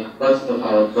 R1 કંઈક પદ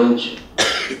તફાવત બનશે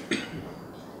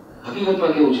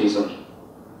હકીકતમાં કેવું છે એ સમજો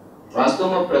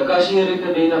વાસ્તવમાં પ્રકાશીય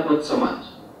રીતે બેના પદ સમાન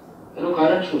છે એનું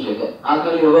કારણ શું છે કે આ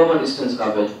ખાલી હવામાં ડિસ્ટન્સ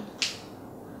કાપે છે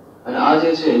અને આ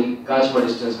જે છે એ કાચમાં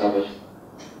ડિસ્ટન્સ કાપે છે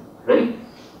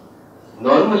રાઈટ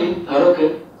નોર્મલી ધારો કે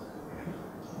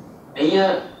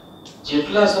અહીંયા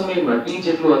જેટલા સમયમાં t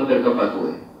જેટલું અંતર કપાતું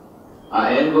હોય આ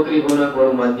n વક્રી ગુણાંક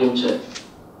વાળું માધ્યમ છે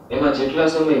એમાં જેટલા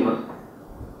સમયમાં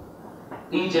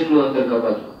t જેટલું અંતર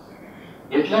કપાતું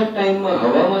એટલા ટાઈમમાં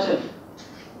હવામાં છે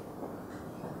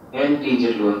nt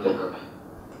જેટલું અંતર કપાય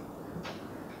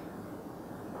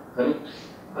કરેક્ટ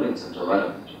ફરી સમજો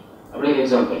વારંવાર આપણે એક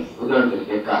એક્ઝામ્પલ ઉદાહરણ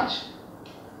તરીકે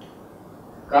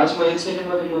કાચમાં 1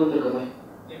 સેકન્ડમાં કેટલું અંતર કપાય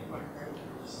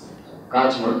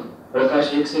કાચમાં પ્રકાશ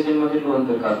 1 સેકન્ડમાં કેટલું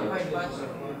અંતર કાપે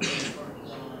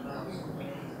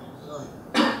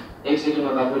 1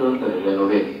 સેકન્ડમાં કાપેલું અંતર એટલે એનો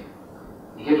વેગ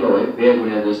કેટલો હોય 2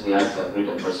 × 10⁸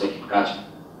 મીટર પર સેકન્ડ કાચમાં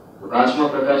તો કાચમાં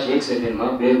પ્રકાશ 1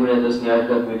 સેકન્ડમાં 2 ×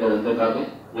 10⁸ મીટર અંતર કાપે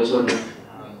યસ ઓર નો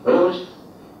બરાબર છે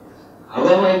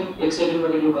હવામાં 1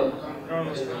 સેકન્ડમાં કેટલું કાપે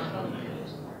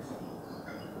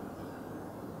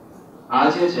આ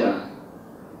જે છે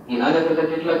એ આના કરતા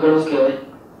કેટલા ગણું કહેવાય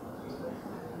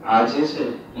આ જે છે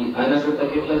એ આના કરતા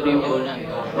કેટલા ગણું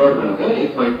ગણું કહેવાય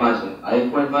 1.5 આ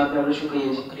 1.5 ને આપણે શું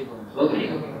કહીએ છીએ વક્રી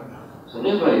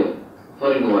સમજો ભાઈઓ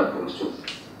ફરીથી વાત કરું છું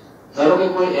ધારો કે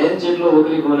કોઈ n જેટલો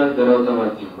વક્રી ગુણાંક ધરાવતા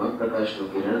માધ્યમમાં પ્રકાશનું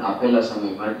કિરણ આપેલા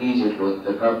સમયમાં t જેટલું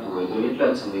અંતર કાપતું હોય તો એટલા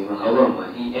જ સમયમાં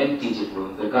હવામાં એ nt જેટલું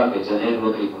અંતર કાપે છે n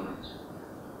વક્રી ગુણાંક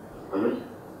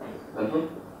છે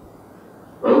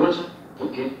બરોબર છે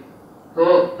ઓકે તો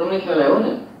તમને ખ્યાલ આવ્યો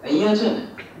ને અહીંયા છે ને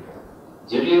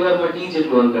જેટલી વારમાં t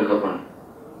જેટલું અંતર કપાણ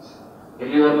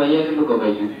એટલી વારમાં અહીંયા કેટલું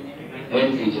કપાઈ ગયું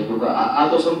nt જેટલું આ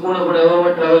તો સંપૂર્ણપણે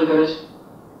હવામાં ટ્રાવેલ કરે છે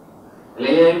એટલે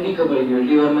અહીંયા nt કપાઈ ગયું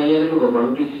એટલી વારમાં અહીંયા કેટલું કપાણ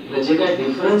એટલે જે કાંઈ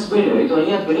ડિફરન્સ બન્યો એ તો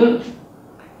અહીંયા જ બન્યો ને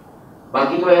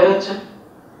બાકી તો એર જ છે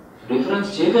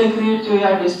ડિફરન્સ જે કાંઈ ક્રિએટ થયો એ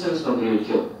આ ડિસ્ટન્સનો ક્રિએટ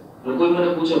થયો એટલે કોઈ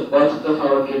મને પૂછે પદ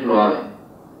તફાવત કેટલો આવે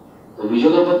તો બીજો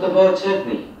તો પદ તફાવત છે જ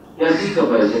નહીં ત્યાં t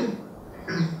કપાય છે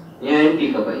અહીંયા nt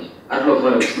કપાય છે આટલો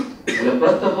ફરક એટલે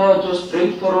પદ તફાવત જો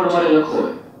સ્ટ્રેટ ફોરવર્ડ મારે લખવો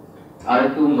હોય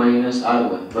R2 -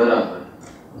 R1 બરાબર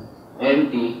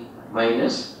nt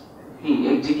 - t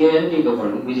એક જગ્યાએ nt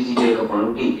કપાણું બીજી જગ્યાએ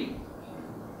કપાણું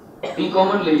t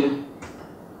કોમન લઈ લો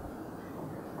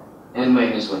n -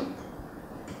 1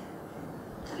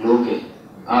 ઓકે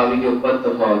આ આવી ગયો પદ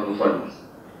તફાવતનું ફોર્મ્યુલા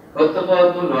પદ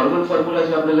તફાવતનું નોર્મલ ફોર્મ્યુલા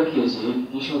જે આપણે લખીએ છીએ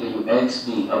એ શું થયું xd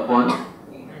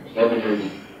 / D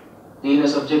t ને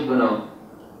સબ્જેક્ટ બનાવો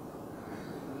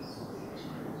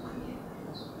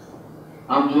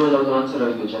આમ જોવા જાવ તો આન્સર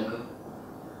આવી ગયો ચેક કરો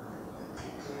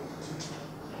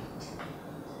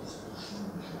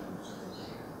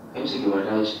MCQ માટે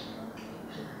આવે છે.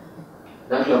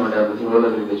 દાખલા માટે આપણે થોડું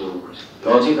અલગ રીતે જોવું પડશે.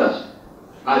 લોજિક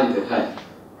આ રીતે થાય.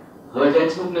 હવે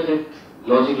ટેક્સ્ટબુક ને કંઈક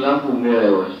લોજિક લાંબુ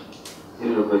મેળવ્યો હોય એ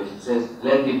લોકો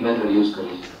લેન્થી મેથડ યુઝ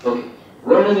કરી છે. ઓકે,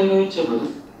 વર્ણન એનું ઈ છે બધું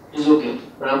ઇઝ ઓકે,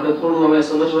 પણ આપણે થોડું હવે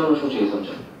સમજવાનું શું છે એ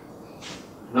સમજાવ.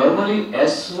 નોર્મલી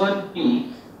S1P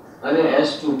અને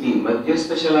S2P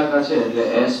મધ્યસ્થ શલાકા છે એટલે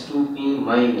S2P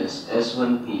 -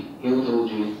 S1P કેવું થવું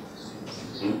જોઈએ?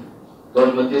 તો જ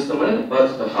મધ્યસ્થ મળે ને, પદ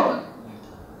તફાવત.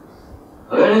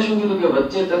 હવે એને શું કીધું કે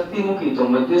વચ્ચે તકતી મૂકી તો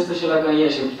મધ્યસ્થ શલાકા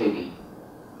અહીંયા શિફ્ટ થઈ ગઈ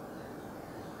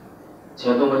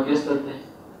છે, તો મધ્યસ્થ જ ને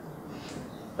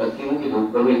તકતી મૂકી તો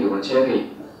ઉપર વહી ગયું, છે કઈ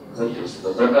મધ્યસ્થ. તો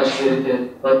પ્રકાશ જે રીતે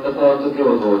પદ તફાવત તો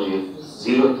કેવો થવો જોઈએ?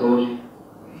 0 થવો જોઈએ.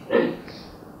 રેડી?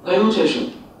 થયું છે શું?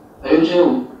 થયું છે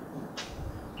એવું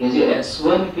કે જે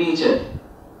S1P છે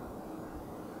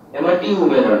એમાં T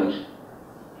ઉમેરવાનું છે,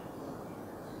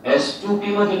 S2P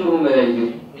માં કેટલું ઉમેરાઈ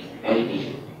ગયું? NT.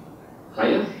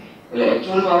 ફાઇનલ. એટલે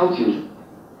એક્ચ્યુઅલ માં આવું થયું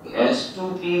છે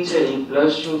S2P છે એ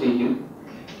પ્લસ શું થઈ ગયું?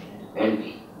 NT.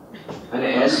 અને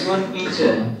S1P છે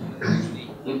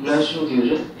એ પ્લસ શું થયું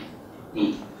છે? T.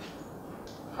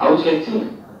 આવું જ કંઈક થયું ને,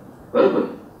 બરોબર?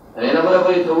 અને એના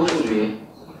બરાબર થવું શું જોઈએ?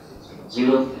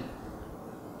 0.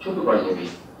 છૂટું પાડીએ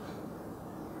ભાઈ,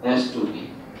 S2P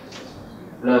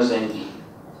plus NT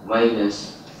minus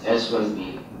S1P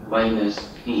minus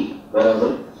T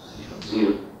બરાબર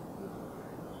 0.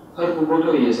 હરખું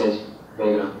ગોઠવીએ છે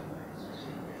diagram.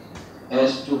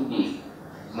 S2P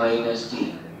minus T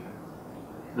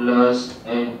plus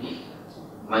NT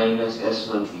minus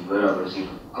S1P બરાબર 0.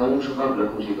 આવું શું કામ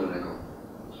લખું છું તમને કહું.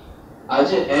 આ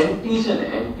જે NT છે ને,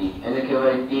 NT એને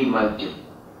કહેવાય T માધ્યમ.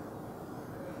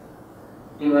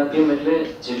 T માધ્યમ એટલે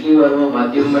જેટલી વારમાં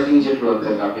માધ્યમમાં T જેટલું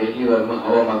અંતર કાપે એટલી વારમાં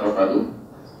હવામાં કપાતું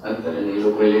અંતર, એટલે એ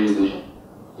લોકોએ લઈ લીધું છે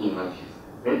T માધ્યમ.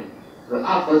 તો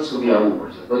આ પદ સુધી આવવું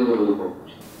પડશે, બધું કહું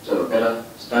છે. ચલો પહેલા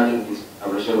સ્ટાર્ટિંગ થી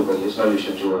આપણે શરૂ કરીએ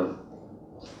સોલ્યુશન જોવાનું.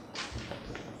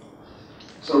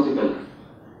 સૌથી પહેલા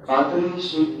પાતળી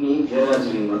શીટની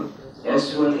ગેરહાજરીમાં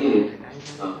S1A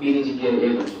P ની જગ્યાએ A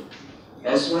કરજો.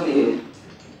 S1A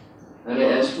અને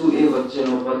S2A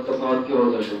વચ્ચેનો પદ તફાવત કેવો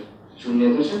થશે?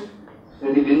 0 થશે.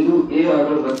 તેથી બિંદુ A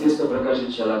આગળ મધ્યસ્થ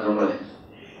પ્રકાશિત શલાકા મળે.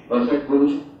 પરફેક્ટ બોલું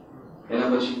છું.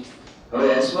 એના પછી હવે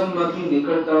S1 માંથી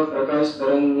નીકળતા પ્રકાશ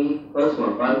તરંગની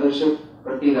પથમાં પારદર્શક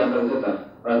પટ્ટી દાખલ થતા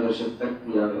પારદર્શક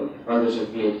તકતી આવે, પારદર્શક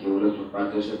પ્લેટ કેવું લખો,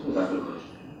 પારદર્શક દાખલ કરો.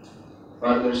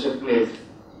 પારદર્શક પ્લેટ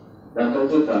દાખલ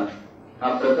થતા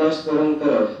આ પ્રકાશ તરંગ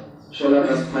તરફ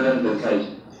શલાકા સ્થાનાંતર થાય છે,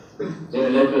 જેને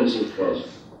લેટરલ શિફ્ટ કહે છે.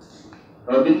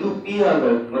 હવે બિંદુ P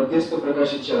આગળ મધ્યસ્થ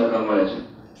પ્રકાશિત શલાકા મળે છે.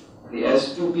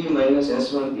 S2P -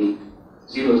 S1P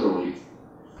 0 થવું જોઈએ.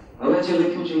 હવે જે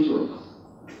લખ્યું છે એ જુઓ તો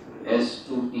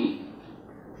S2P -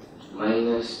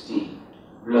 T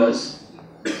પ્લસ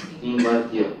T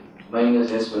માધ્યમ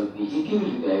માઇનસ S1P એ કેવી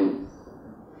રીતે આવ્યું?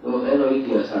 તો એનો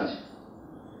ઇતિહાસ આ છે.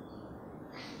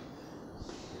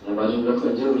 આ બાજુ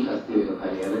લખવાની જરૂર લાગતી હોય તો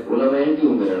ખાલી અને ઓલામાં NT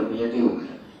ઉમેરાણું, અહીંયા T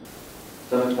ઉમેરાણું.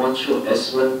 તમે પહોંચશો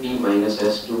S1P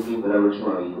 - S2P બરાબર શું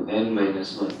આવી ગયું? N - 1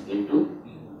 into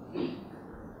T.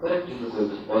 કરેક્ટ? એટલું કોઈ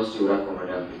પોઝિટિવ રાખવા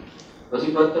માટે આપ્યું.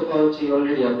 પછી પદ તફાવત છે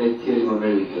ઓલરેડી આપણે થિયરીમાં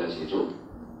મેળવી ગયા છે. જો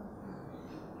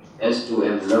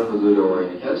S2M લંબ દોર્યો હોય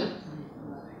ને ખ્યાલ છે.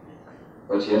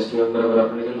 પછી S2M બરાબર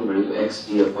આપણે કેટલું મળ્યું? XT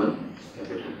upon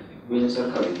capital. બેને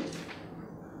સરખાવી દે.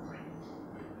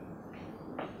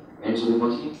 એન્ડ સુધી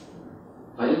પહોંચી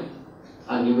ફાઇનલ.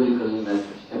 આ ન્યુમેરિકલની મેથડ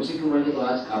MCQ માટે તો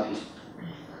આ જ કાફી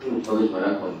છે. મગજમાં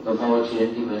રાખવાનું. તફાવત છે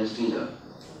NT - T.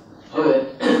 હવે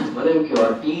મને એમ કહો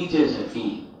આ T જે છે T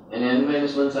એને N -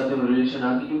 1 સાથેનું રિલેશન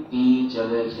આપી દીધું. T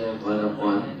ચલે છે 1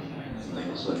 upon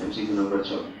 -1. MCQ number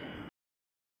 6.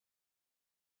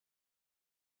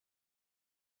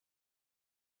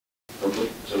 ઓકે,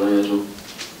 ચલો અહીંયા જો.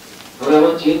 હવે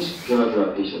આમાં ચેન્જ કેવા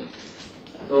થઈ શકે?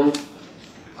 તો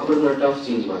આપણે ટફ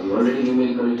ચેન્જ માંથી ઓલરેડી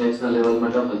ન્યુમેરિકલ ટેક્સના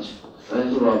લેવલમાં ટફ જ છે. હવે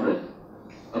થોડું આપણે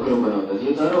અઘરો બનાવતા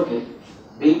જઈએ. ધારો કે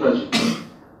બે બાજુ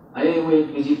આ એવું એક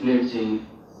બીજી પ્લેટ છે,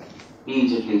 P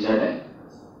જેટલી જાડાઈ,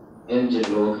 M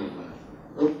જેટલો વખરી મળે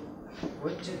તો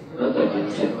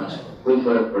કોઈ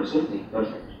ફરક પડશે નહીં.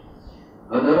 પરફેક્ટ.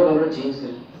 હવે ધારો આપણે ચેન્જ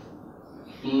કરીએ.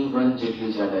 T1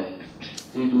 જેટલી જાડાઈ,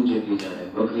 T2 જેટલી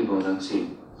જાડાઈ, વક્રી ભવનાંક સેમ.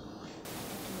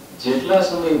 જેટલા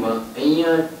સમયમાં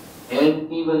અહીંયા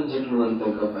NT1 જેટલું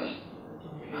અંતર કપાય,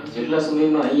 જેટલા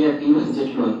સમયમાં અહીંયા T1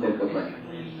 જેટલું અંતર કપાય,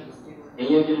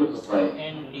 અહીંયા કેટલું કપાય?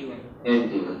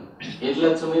 NT1. એટલા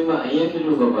જ સમયમાં અહીંયા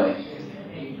કેટલું કપાય?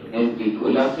 NT2.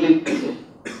 એટલે આ ફ્લિપ થઈ જાય.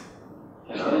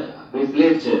 હવે બે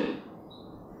પ્લેટ છે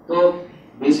તો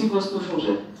બેસિક વસ્તુ શું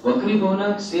છે? વક્રી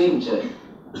ભવનાંક સેમ છે.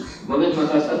 મગજમાં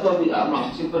ખાસ અથવા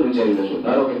આમાં સિમ્પલ વિચારી લેજો.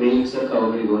 ધારો કે બે એક સરખા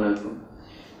વક્રી ભવનાંકનું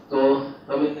તો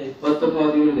તમે પદ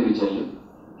તફાવત એવી રીતે વિચારી લો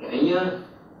કે અહીંયા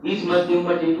ઈ જ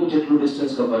માધ્યમમાં t2 જેટલું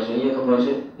ડિસ્ટન્સ કપાશે, અહીંયા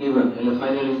કપાશે t1, એટલે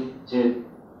ફાઇનલી જે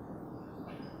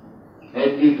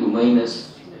t2 minus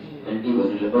t1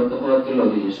 એટલે પદ તફાવત કેટલો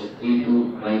થઈ જશે? t2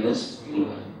 minus t1.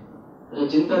 એટલે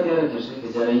ચિંતા ત્યારે થશે કે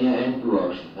જ્યારે અહીંયા n2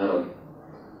 આવશે ધારો કે,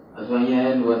 અથવા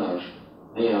અહીંયા n1 આવશે,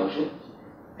 અહીંયા આવશે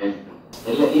n2,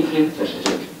 એટલે ઈ ફ્લિપ થશે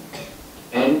જો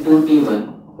n2 t1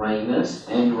 minus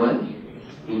n1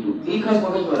 t2. ઈ ખાસ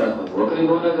મગજમાં રાખવાનું, વક્રી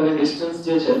ગુણાકાર અને ડિસ્ટન્સ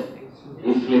જે છે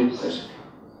ઈ ફ્લિપ થશે.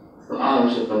 તો આ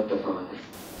આવશે પદ તફાવત.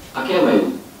 આ કેમ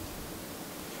આવ્યું?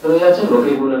 તો યાદ છે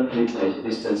વક્રી ગુણાકાર ફ્લિપ થાય છે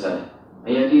ડિસ્ટન્સ સાથે.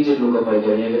 અહીંયા t જેટલું કપાય છે,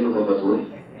 અહીંયા કેટલું કપાતું હોય?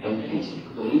 nt છે.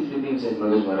 તો ઈ ફ્લિપિંગ છે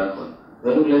મગજમાં રાખવાનું.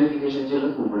 એનું ક્લેરિફિકેશન છે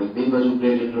લખવું પડે. બે બાજુ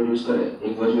પ્લેટ ઇન્ટ્રોડ્યુસ કરે,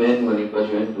 એક બાજુ n1 એક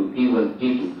બાજુ n2, t1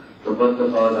 t2, તો પદ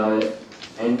તફાવત આવે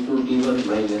n2 t1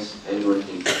 minus n1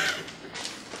 t2.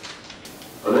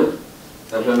 હવે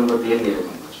દાખલા નંબર 13 ની રકમ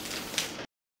છે.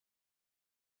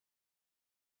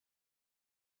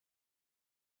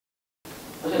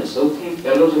 સૌથી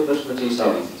પહેલો જે પ્રશ્ન છે એ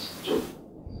સાવ ઈઝી છે. જો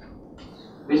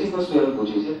બેઝિક વસ્તુ એમ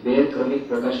પૂછી છે, બે ક્રમિક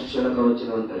પ્રકાશિત શલાકા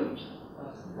વચ્ચેનું અંતર એમ છે.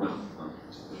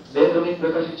 બે ક્રમિક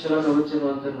પ્રકાશિત શલાકા વચ્ચેનું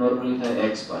અંતર નોર્મલી થાય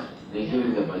x બાર. એ કેવી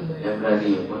રીતે મળે? લેમ્બડા d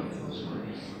ઉપર.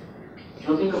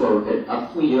 Now think about it.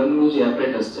 આખું યંગનું જે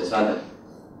એપરેટસ છે સાધન,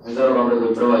 ધારો આપણે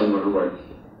કોઈ પ્રવાહીમાં ડૂબાડી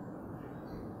દઈએ,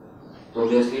 તો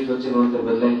બે સ્લીટ વચ્ચેનું અંતર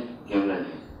બદલાય કેમ ના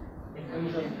થાય?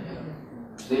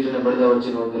 સ્લીટ અને પડદા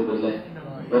વચ્ચેનું અંતર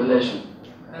બદલાય શું?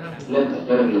 લેન્થ,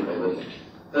 તરંગ લંબાઈ બદલાય.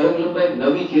 તરંગ લંબાઈ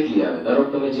નવી કેટલી આવે? ધારો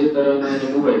તમે જે તરંગને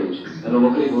ડૂબાડ્યું છે એનો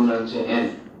વક્રી ગુણાંક છે n,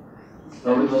 તો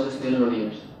આપણી પાસે સ્નેલનો નિયમ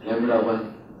છે lambda 1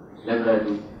 lambda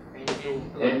 2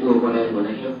 n2 upon n1,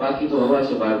 એટલે બાકી તો હવા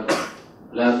છે બહાર,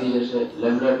 એટલે આપી જશે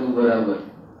લેમ્બડા 2 બરાબર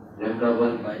લેમ્બડા 1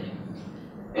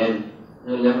 n.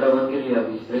 લેમ્બડા 1 કેટલી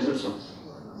આપી?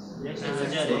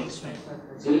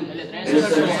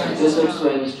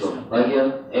 6300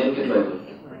 ભાગ્યા n કેટલો આવ્યો?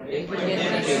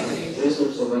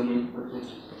 6300 ભાગ્યા 32.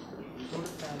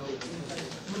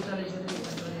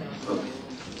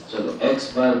 ચલો x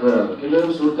બાર બરાબર કેટલું?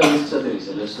 47 36,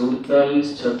 એટલે 47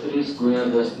 36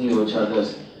 ગુણ્યા 10 ની ઓછા 10.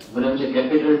 મને એમ છે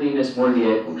કેપિટલ d ને સ્મોલ d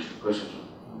આપ્યું છે. ક્વેશ્ચન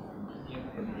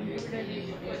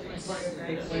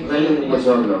વેલ્યુ ની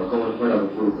જવાબ લાવો, કમર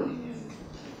ફટાફટ પૂરું કરો.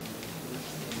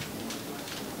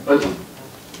 પછી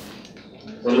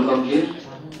ચલો કમ્પ્લીટ.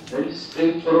 રેડી?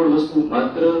 સ્ટ્રેટ ફોરવર્ડ વસ્તુ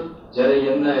માત્ર જ્યારે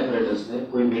યંગના એપરેટસને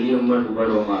કોઈ મીડિયમમાં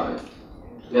ડૂબાડવામાં આવે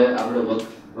એટલે આપણે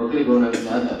વક્રી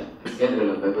ગુણાંકના આધારે કેન્દ્ર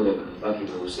લંબાઈ બધે કરે, બાકી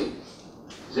બધું સેમ.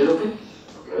 ઝીરો કે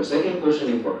okay. Second question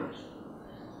important.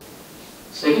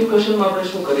 Second ક્વેશ્ચનમાં આપણે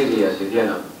શું કરી રહ્યા છીએ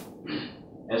ધ્યાન આપો.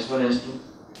 S1 S2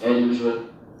 એઝ યુઝ્યુઅલ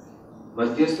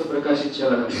મધ્યસ્થ પ્રકાશિત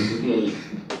શલાકા સુધી અહીં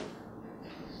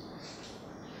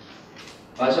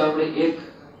પાછા આપણે એક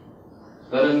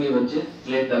તરંગની વચ્ચે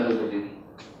પ્લેટ દાખલ કરી દીધી,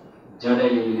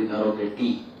 જાડાઈ લઈ લીધી ધારો કે t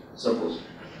સપોઝ.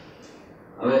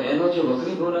 હવે એનો જે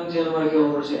વક્રી ગુણાંક છે એનો મારે કેવો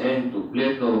પડશે? n2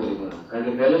 પ્લેટનો વક્રી ગુણાંક, કારણ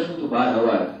કે પહેલા શું હતું? બહાર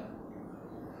હવા હતી,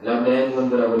 એટલે આપણે n1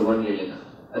 બરાબર 1 લઈ લેતા.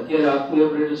 અત્યારે આખું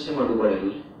એપરેટસ શેમાં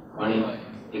ડૂબાડેલું છે? પાણીમાં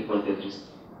 1.33.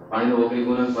 પાણીનો વક્રી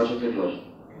ગુણાંક પાછો કેટલો છે?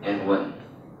 n1.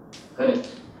 કરેક્ટ.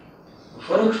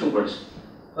 ફરક શું પડશે?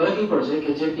 ફરક એ પડશે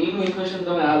કે જે t નું ઇક્વેશન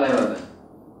તમે આ લાવ્યા હતા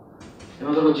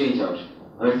એમાં થોડો ચેન્જ આવશે.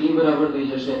 હવે t બરાબર થઈ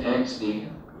જશે xd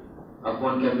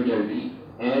upon capital D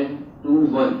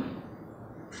n21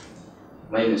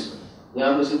 minus 1. यहाँ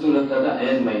આપણે સીધું લખતા હતા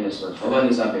n minus 1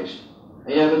 હવાની સાપેક્ષ.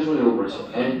 અહીંયા આગળ શું લેવું પડશે?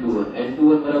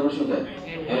 n21 બરાબર શું થાય?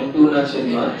 n2 ના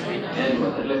છેદમાં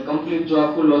n1. એટલે કમ્પ્લીટ જો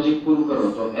આખું લોજિક પૂરું કરો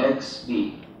તો xd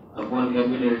upon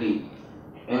capital D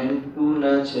n2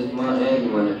 ના છેદમાં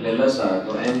n1 એટલે લસા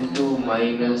તો n2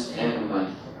 minus n1.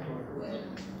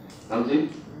 સમજી?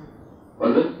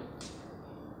 બરાબર?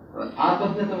 આ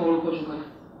પદને તમે ઓળખો છો ખરા?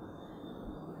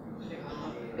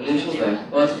 એટલે શું થાય?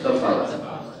 પદ તફાવત.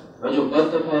 જો પદ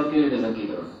તફાવત કેવી રીતે નક્કી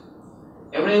કરો?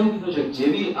 એમણે એવું કીધું છે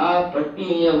જેવી આ પટ્ટી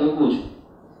અહીંયા મૂકું છું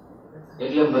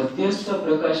એટલે મધ્યસ્થ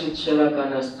પ્રકાશિત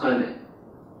શલાકાના સ્થાને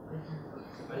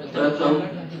પ્રથમ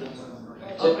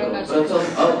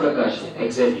અપ્રકાશિત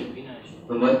એક્ઝેક્ટલી.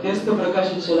 તો મધ્યસ્થ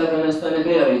પ્રકાશિત શલાકાના સ્થાને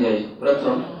કઈ આવી જાય છે?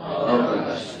 પ્રથમ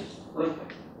અપ્રકાશિત.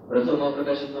 પ્રથમ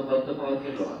અપ્રકાશિતનો પદ તફાવત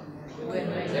કેટલો આવે?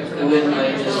 2n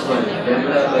minus 1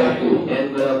 lambda by 2 n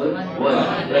બરાબર 1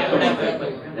 પ્રથમ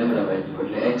લેમ્બડા by 2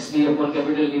 એટલે xd upon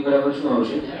capital D બરાબર શું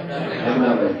આવશે?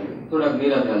 Lambda by 2. થોડાક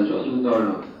નિરાંત હાલજો,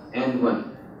 ઉદાહરણ n1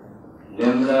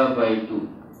 lambda by 2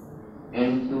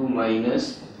 n2 minus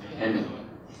n.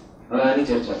 હવે આની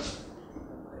ચર્ચા.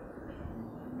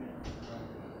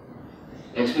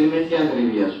 એક્સપેરિમેન્ટ ક્યાં કરી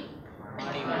રહ્યા છો?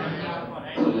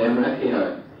 લેમ્બડા કે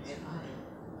આવે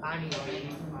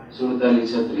 47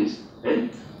 36. રેડી?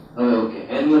 હવે ઓકે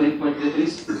n1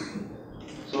 1.33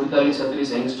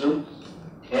 4836 એંગસ્ટ્રોમ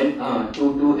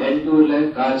n2 એટલે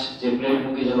કાચ જે પ્લેટ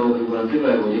મૂકી જેનો ગુણાંક કેટલો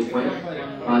આવ્યો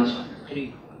 1.5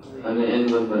 અને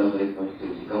n1 બરાબર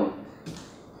 1.3 કહો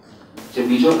જે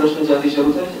બીજો પ્રશ્ન જ્યાંથી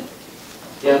શરૂ થાય છે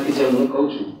ત્યાંથી જે હું કહું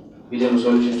છું બીજાનું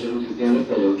સોલ્યુશન શરૂ થયું ત્યાં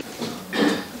લખતા જાઉં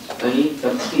છું અહીં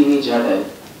તકતીની જાડાઈ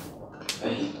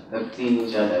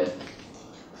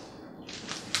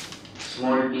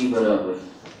small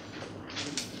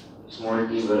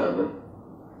t બરાબર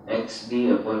xd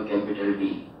upon capital D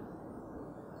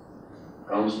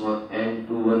કૌંસમાં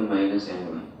n21 minus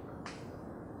n1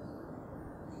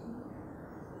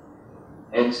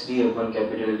 xd upon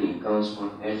capital D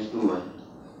કૌંસમાં n21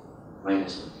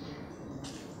 minus 1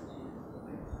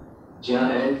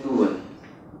 જ્યાં n21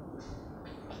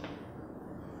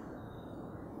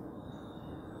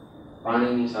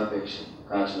 પાણીની સાપેક્ષે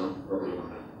કાચનો પગલો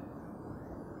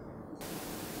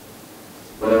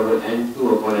બરાબર n2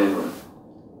 upon n1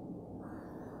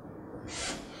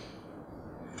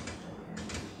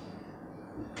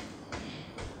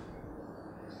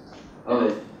 હવે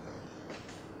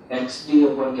xd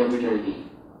upon capital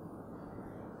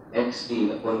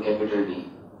D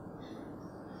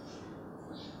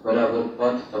બરાબર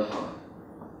પથ તફાવત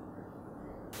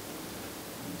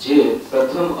જે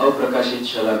પ્રથમ અપ્રકાશિત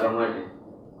શલાકા માટે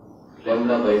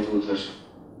λ/2 થશે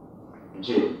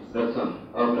જ્યાં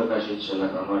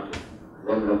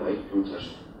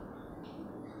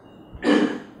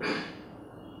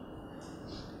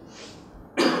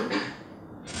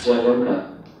λ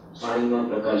પાણીમાં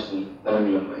પ્રકાશની તરંગ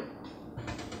લંબાઈ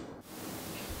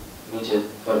નીચે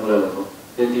ફોર્મ્યુલા લખો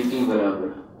તેથી t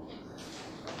બરાબર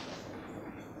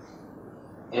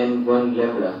n1 λ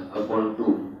upon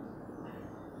 2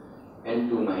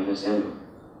 n2 minus n1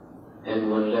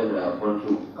 n1 λ upon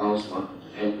 2 કૌંસમાં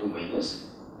n2 minus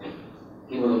n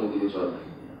એ બધું મૂકી દો ચાલો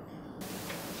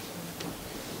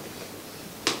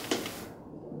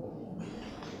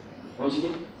પહોંચી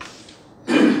ગયા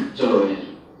ચલો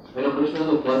એનો પ્રશ્ન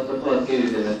તો પદ તફાવત કેવી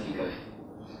રીતે નક્કી કરે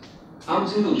આમ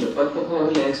સીધું છે પદ તફાવત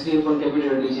એટલે xd upon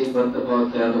capital D છે પદ તફાવત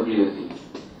થયા તો ક્લિયર થઈ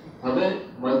હવે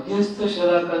મધ્યસ્થ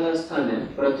શલાકાના સ્થાને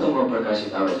પ્રથમ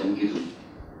અપ્રકાશિત આવે છે એમ કીધું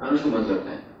આનો શું મતલબ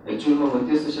થાય એક્ચ્યુઅલમાં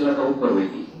મધ્યસ્થ શલાકા ઉપર હોય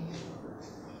ગઈ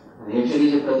અને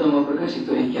એકચ્યુઅલી જે પ્રથમ અપ્રકાશિત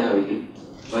તો એ ક્યાં આવી ગઈ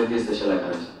મધ્યસ્થ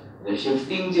શલાકા છે એટલે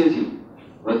શિફ્ટિંગ જે થયું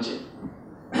વચ્ચે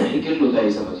એ કેટલું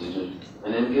થાય સમજીએ જોજો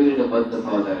અને એમ કેવી રીતે પદ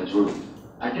તફાવત આવે જોડું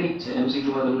આ ટ્રીક છે MCQ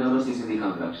માં તમને અવશ્ય સીધી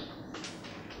કામ લાગશે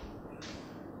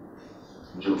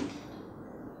જો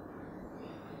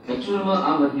એક્ચ્યુઅલમાં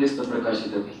આ મધ્યસ્થ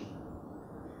પ્રકાશિત હતી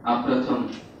આ પ્રથમ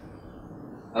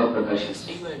અપ્રકાશિત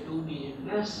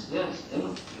યસ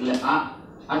એટલે આ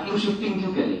આટલું શિફ્ટિંગ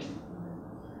થયું કે નહીં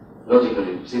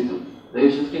લોજિકલી સીધું તો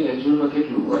એ શિફ્ટિંગ એક્ચ્યુઅલમાં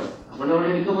કેટલું હોય આપણને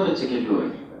ઓલરેડી ખબર જ છે કેટલું હોય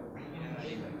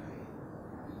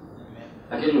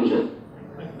આ કેટલું છે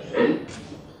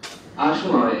આ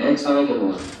શું આવે x આવે કે નો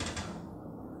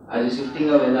આ જે શિફ્ટિંગ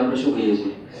આવે એને આપણે શું કહીએ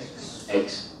છીએ x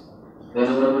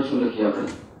તેના બરાબર શું લખીએ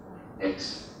આપણે x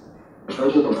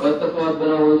હવે જો તો પદ તફાવત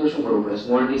બનાવવો હોય તો શું કરવું પડે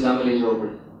સ્મોલ t સામે લઈ જવો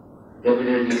પડે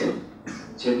કેપિટલ T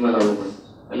છેદમાં લાવવો પડે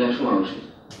એટલે શું આવશે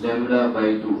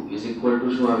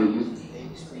λ/2 શું આવી ગયું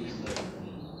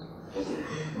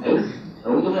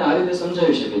હું તમને આ રીતે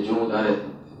સમજાવી શકે જો હું ધારે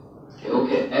કે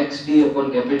okay xd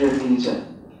upon capital D છે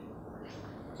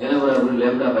એના બરાબર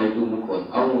λ/2 મૂકવાનું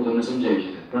આવું હું તમને સમજાવી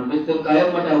શકે પણ પછી તમે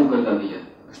કાયમ માટે આવું કરતા થઈ જાય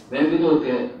મેં કીધું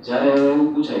કે જ્યારે એવું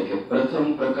પૂછાય કે પ્રથમ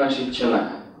પ્રકાશિત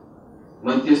શલાકા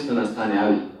મધ્યસ્થના સ્થાને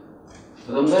આવી તો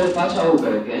તમે પાછા આવું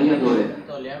કરે કે અહીંયા દોરે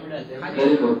તો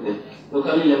દરેક વખતે તો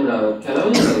ખાલી λ આવે ખ્યાલ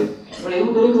આવે ને પણ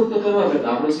એવું દરેક વખતે કરવા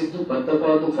કરતા આપણે સીધું પદ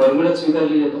તફાવતનું ફોર્મ્યુલા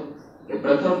સ્વીકારી લઈએ તો કે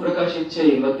પ્રથમ પ્રકાશિત છે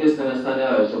એ મધ્યસ્થના સ્થાને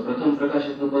આવે તો પ્રથમ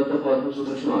પ્રકાશિતનું પદ તફાવતનું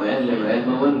સૂત્ર શું આવે n λ n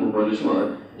માં 1 મૂકવાનું શું આવે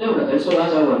λ that's all આ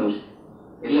જ આવવાનું છે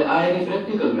એટલે આ એની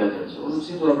પ્રેક્ટિકલ મેથડ છે ઓલું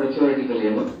સીધું આપણે થિયોરેટિકલી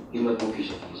એમાં કિંમત મૂકી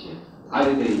શકીએ છીએ આ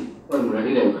રીતે ફોર્મ્યુલા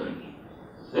ડિરાઈવ કરવાની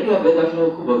એટલે આ બે દાખલાઓ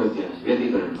ખૂબ અગત્યના છે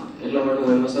વ્યતિકરણમાં એટલા માટે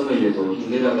હું એમાં સમય લેતો હોઉં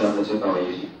છું નિરાકરણ આપણે જતા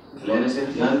હોઈએ છીએ એટલે એને સેટ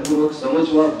ધ્યાનપૂર્વક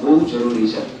સમજવા બહુ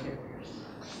જરૂરી છે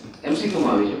MCQ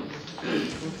માં આવી જાવ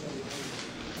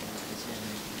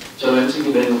ચલો MCQ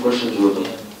 2 નો ક્વેશ્ચન જુઓ તો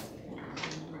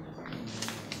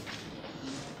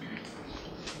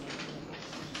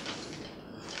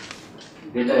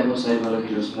ડેટા એનો સાઈડમાં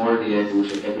લખી લો સ્મોલ d આપ્યું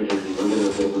છે કેપિટલ D વગેરે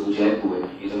વગેરે બધું જે આપ્યું હોય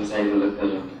એ તમે સાઈડમાં લખતા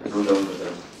જાઓ નોટ ડાઉન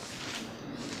કરતા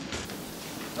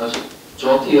અચ્છા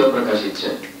ચોથી અપ્રકાશિત છે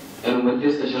એનું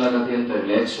મધ્યસ્થ શલાકાથી અંતર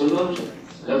એટલે x શોધવાનું છે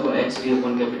લખો xd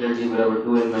upon capital D બરાબર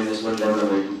 2n - 1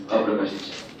 λ/2 અપ્રકાશિત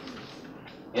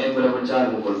છે n બરાબર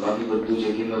 4 મૂકો બાકી બધું જે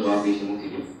કિંમતો આપી છે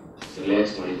મૂકી દો એટલે x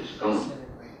મળી જશે કમો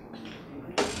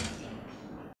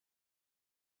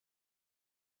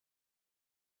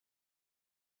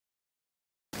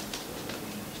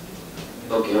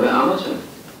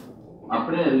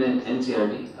આપણે અને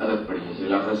એનસીઆરટી અલગ પડીએ છીએ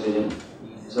એટલે આપણે છે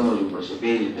સમજવું પડશે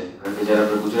બે રીતે, કારણ કે જ્યારે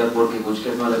આપણે ગુજરાત બોર્ડ કે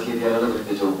ગુજકેટમાં લખીએ ત્યારે અલગ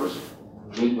રીતે જવું પડશે,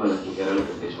 નીટમાં લખીએ ત્યારે અલગ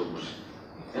રીતે જવું પડશે.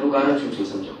 એનું કારણ શું છે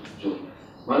સમજો. જો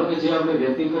માનો કે જે આપણે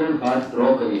વ્યક્તિકરણ ભાત ડ્રો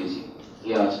કરીએ છીએ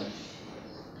એ આ છે,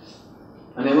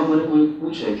 અને એમાં મને કોઈ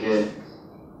પૂછે કે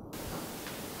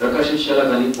પ્રકાશિત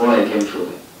શલાકાની પહોળાઈ કેમ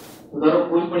શોધે, તો ધારો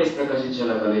કોઈ પણ એક પ્રકાશિત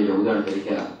શલાકા લઈ લો, ઉદાહરણ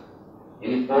તરીકે આ,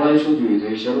 એની પહોળાઈ શું જોઈએ તો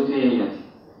એ શરૂ થઈ અહીંયાથી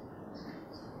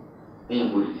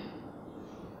અહીંયા પૂરી થઈ.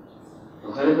 તો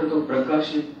ખરેખર તો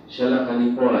પ્રકાશિત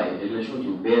શલાકાની પહોળાઈ એટલે શું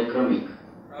થયું, બે ક્રમિક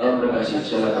અપ્રકાશિત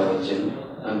શલાકા વચ્ચેનું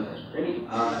અંતર.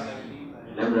 આ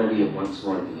lambda D upon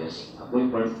small D. આ કોઈ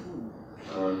પણ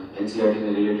એનસીઆરટી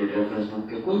ને રિલેટેડ રેફરન્સ બુક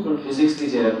કે કોઈ પણ ફિઝિક્સ ની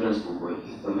જે રેફરન્સ બુક હોય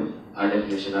તમે આ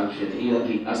ડેફિનેશન આપશે ને એ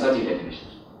હતી આ સાચી ડેફિનેશન.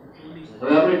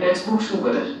 હવે આપણી ટેક્સ્ટ બુક શું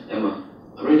કરે છે, એમાં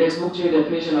આપણી ટેક્સ્ટ બુક જે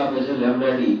ડેફિનેશન આપે છે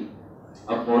lambda D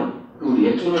upon 2d.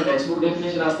 Actually text book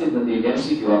definition આપતી જ નથી, એક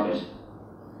MCQ આપે છે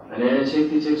અને એને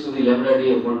છેકથી છેક સુધી લેમ્બડા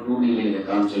ડી અપોન 2d લઈને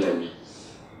કામ ચલાવ્યું છે.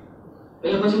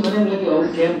 એટલે પછી મને એમ લાગ્યું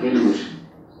આવું કેમ કર્યું છે.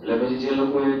 એટલે પછી જે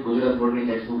લોકોએ ગુજરાત બોર્ડની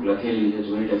ટેક્સ્ટ બુક લખેલી છે,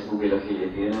 જૂની ટેક્સ્ટ બુક લખેલી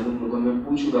હતી, અને અમુક લોકો મેં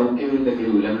પૂછ્યું કે આવું કેવી રીતે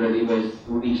કર્યું, લેમ્બડા ડી બાય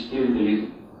 2d કેવી રીતે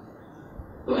લીધું.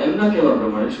 તો એમના કહેવા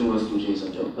પ્રમાણે શું વસ્તુ છે એ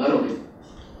સમજાવું. ધારો કે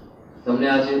તમને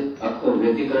આ જે આખો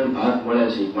વ્યતિકરણ ભાગ મળે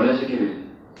છે કેવી રીતે,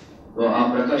 તો આ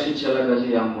પ્રકાશિત શલાકા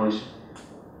છે આમ મળશે,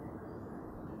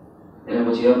 એના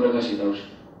પછી અપ્રકાશિત આવશે,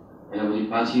 એના પછી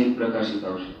પાછી એક પ્રકાશિત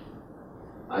આવશે,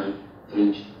 આ જો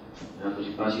ફ્રિન્જ, એના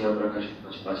પછી પાછી અપ્રકાશિત,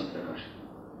 પછી પાછી પ્રકાશિત.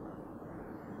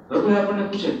 હવે કોઈ આપણને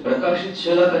પૂછે પ્રકાશિત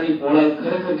શલાકાની પહોળાઈ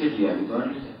ખરેખર કેટલી આવી, તો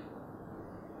આટલી છે.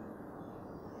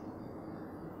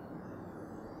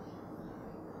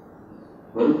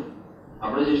 બરોબર,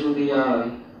 આપણે જે શોધી આ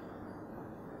આવી,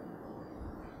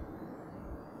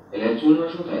 એટલે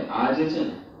એક્ચ્યુઅલમાં શું થાય, આ જે છે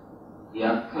ને એ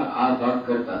આખા આ ભાગ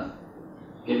કરતા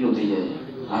કેટલું થઈ જાય છે,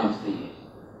 હાફ થઈ જાય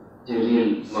છે, જે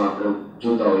રિયલમાં આપણે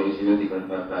જોતા હોઈએ છીએ વ્યતિકરણ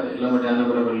ભાગ તારે. એટલા માટે આના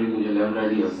બરાબર લીધું છે લેમ્બડા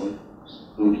ડી અપોન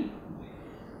 2d.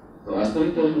 તો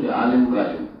વાસ્તવિકતા શું છે, આ લેવું આ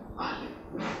લેવું આ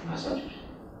લેવું આ સાચું છે.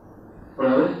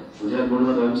 પણ હવે ગુજરાત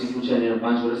બોર્ડમાં તો MCQ છે અને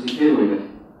 5 વર્ષથી ફેરવાઈ ગયું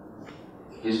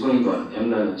ઇઝ ગોઈંગ ઓન,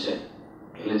 એમના છે.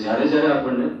 એટલે જ્યારે જ્યારે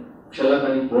આપણને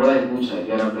શલાકાની પહોળાઈ પૂછાય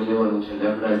ત્યારે આપણે લેવાનું છે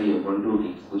lambda D upon 2d.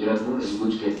 Gujarat board અને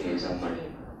ગુજકેટની એક્ઝામ માટે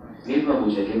નીટમાં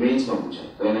પૂછાય કે મેઇન્સમાં પૂછાય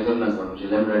તો એને કરી નાખવાનું છે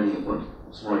lambda D upon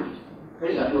small D.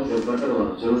 એટલે આટલો ફેરફાર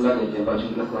કરવાનો, જરૂર લાગે ત્યાં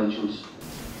પાછું લખવાની છૂટ છે.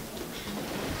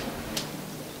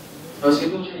 બસ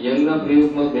કીધું છે યંગના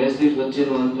પ્રયોગમાં બે સ્લિટ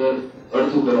વચ્ચેનું અંતર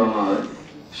અડધું કરવામાં આવે.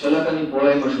 શલાકાની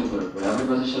પહોળાઈમાં શું ફરક પડે, આપણી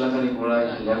પાસે શલાકાની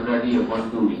પહોળાઈ લેમ્બડા ડી અપોન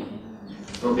 2d,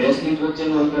 તો બે સ્લિટ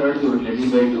વચ્ચેનું અંતર અડધું એટલે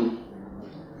d/2,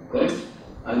 કરેક્ટ.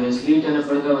 અને સ્લિટ અને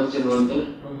પડદા વચ્ચેનું અંતર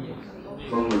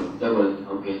બમણું, ડબલ.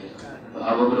 ઓકે, તો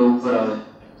આ બગડો ઉપર આવે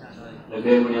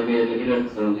એટલે 2 × 2 એટલે કેટલા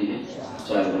ગણું થઈ જાય,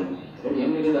 4 ગણું. એટલે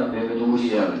એમને કહેતા 2 તો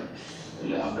ઓછી આવે,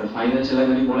 એટલે આપણે ફાઇનલ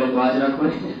શલાકાની પહોળાઈ તો આ જ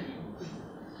રાખવાની,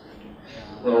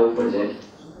 તો ઉપર જાય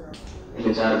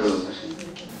એટલે 4 ગણું થશે.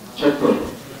 છઠ્ઠો,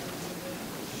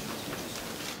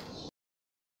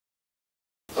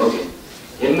 ઓકે,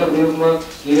 એમના પ્રયોગમાં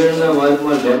કિરણના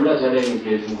માર્ગમાં લેમ્બડા જાડાઈની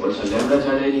પ્લેટ મૂકો છે. લેમ્બડા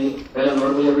જાડાઈની પહેલા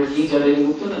નોર્મલી આપણે ટી જાડાઈની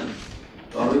મૂકતો ને,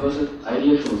 તો આપણી પાસે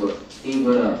આઈડિયા શું હતો, ટી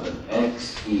બરાબર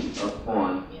xt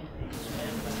અપોન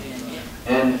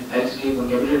n. xt પણ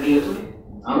કેપિટલ ટી હતું ને,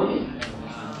 આવું ને,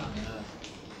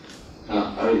 હા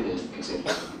આવી રીતે.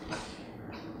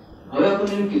 હવે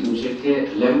આપણે એમ કીધું છે કે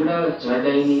લેમ્બડા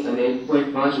જાડાઈની અને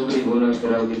 1.5 ઉગરી ગુણક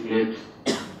ધરાવતી પ્લેટ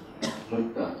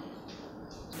મૂકતા,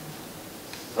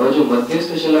 હવે જો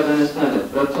મધ્યસ્થ શલાકાના સ્થાને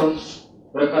પ્રથમ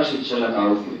પ્રકાશિત શલાકા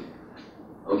આવતી હોય,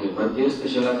 ઓકે, મધ્યસ્થ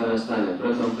શલાકાના સ્થાને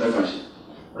પ્રથમ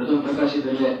પ્રકાશિત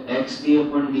એટલે xt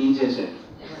upon d જે છે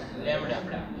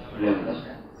લેમ્બડા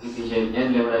ઈ છે n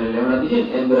લેમ્બડા એટલે લેમ્બડા થી છે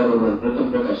n બરાબર 1 પ્રથમ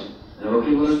પ્રકાશિત, અને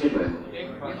વક્રી ગુણક કેટલો આવ્યો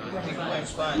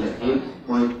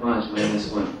 1.5 minus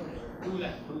 1,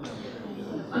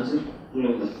 આન્સર 2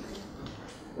 લેમ્બડા.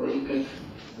 તો એક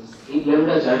ઈ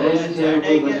લેમ્બડા જાડાઈ છે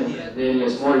કોઈ બને એટલે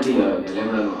સ્મોલ d આવે,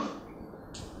 લેમ્બડા નો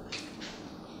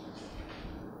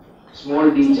સ્મોલ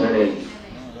d જાડાઈ,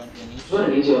 જો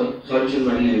નીચે સોલ્યુશન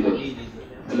માં d લીધો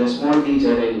એટલે સ્મોલ d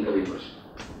જાડાઈ કરવી પડશે.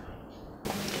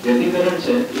 વ્યતિકરણ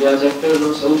છે એ આ ચેપ્ટર નો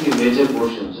સૌથી મેજર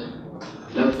પોર્શન છે.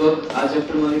 લગભગ આ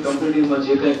ચેપ્ટર માંથી કમ્પ્યુટિંગમાં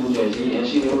જે કંઈ પૂછાય છે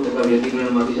 80-90%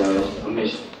 વ્યતિકરણ માંથી જ આવે છે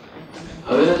હંમેશા.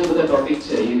 હવેના જે બધા ટોપિક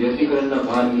છે એ વ્યતિકરણના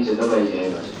ભાર નીચે દબાઈ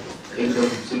જાય છે, એકદમ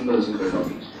સિમ્પલ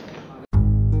ટોપિક.